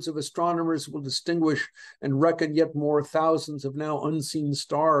hundreds of astronomers will distinguish and reckon yet more thousands of now unseen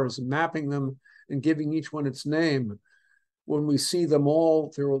stars, mapping them and giving each one its name. When we see them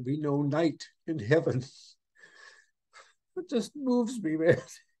all, there will be no night in heaven. It just moves me, man.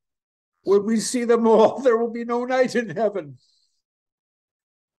 When we see them all, there will be no night in heaven.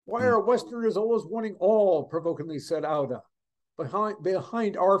 Why are Westerners always wanting all? Provokingly said Auda.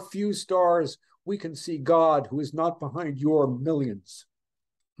 Behind our few stars, we can see God, who is not behind your millions.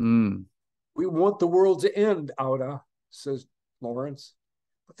 We want the world to end, Auda, says Lawrence.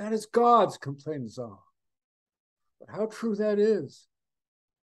 But that is God's, complains Zah. But how true that is.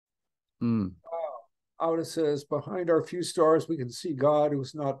 Auda says, behind our few stars, we can see God, who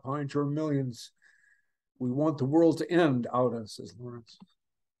is not behind your millions. We want the world to end, Auda, says Lawrence.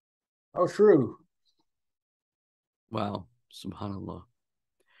 How true. Wow, subhanAllah.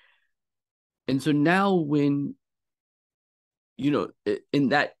 And so now when in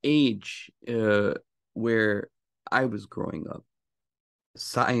that age where I was growing up,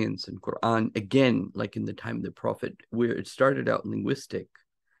 science and Quran, again, like in the time of the Prophet, where it started out linguistic,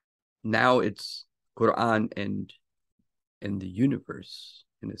 now it's Quran and the universe,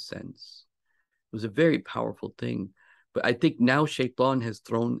 in a sense. It was a very powerful thing. But I think now Shaitan has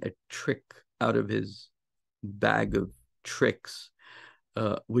thrown a trick out of his bag of tricks,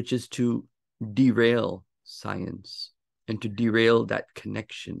 which is to derail science and to derail that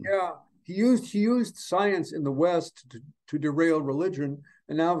connection. Yeah, he used science in the West to derail religion,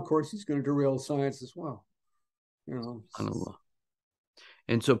 and now, of course, he's going to derail science as well. You know. SubhanAllah.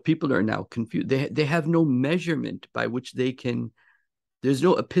 And so people are now confused. They have no measurement by which they can. There's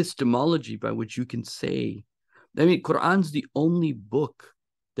no epistemology by which you can say. I mean, Quran's the only book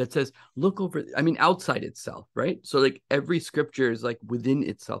that says, look over, I mean, outside itself, right? So like every scripture is like within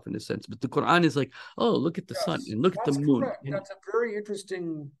itself in a sense, but the Quran is like, oh, look at the sun and look at the That's moon. correct. And, That's a very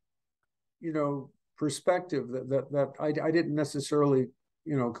interesting, perspective that I didn't necessarily,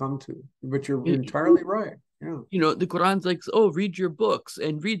 come to, but you're entirely right. Yeah. the Quran's like, oh, read your books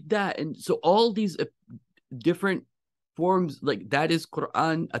and read that. And so all these different forms, like that is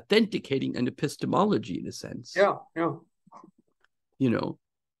Quran authenticating an epistemology in a sense. Yeah, yeah.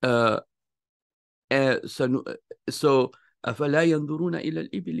 So أَفَلَا يَنْظُرُونَ إِلَى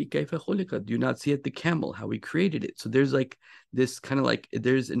الْإِبِلِ كَيْفَ خُلِقَتْ. Do you not see at the camel how we created it? So there's like this kind of like,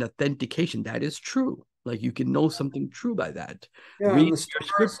 there's an authentication that is true. Like you can know something true by that. Yeah, Read and the your stars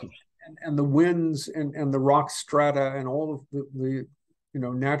scriptures. and the winds and the rock strata and all of the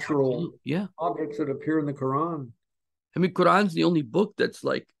natural Yeah. objects that appear in the Quran. I mean, Quran's the only book that's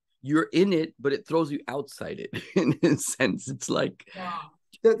like, you're in it, but it throws you outside it in a sense. It's like,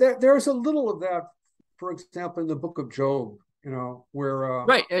 There's a little of that, for example, in the book of Job, where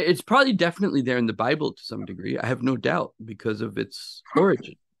right. It's probably definitely there in the Bible to some degree. I have no doubt because of its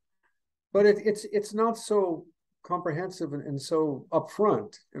origin. but it's not so comprehensive and so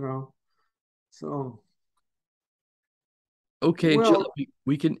upfront, So Okay, well,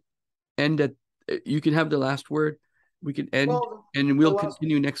 we can end at, you can have the last word. We can end well, and the we'll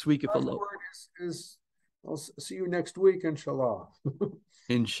continue next week if last Allah. word is I'll see you next week, inshallah.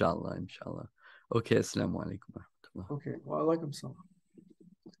 Inshallah, inshallah. Okay, assalamu alaikum. Okay, well, I like him so.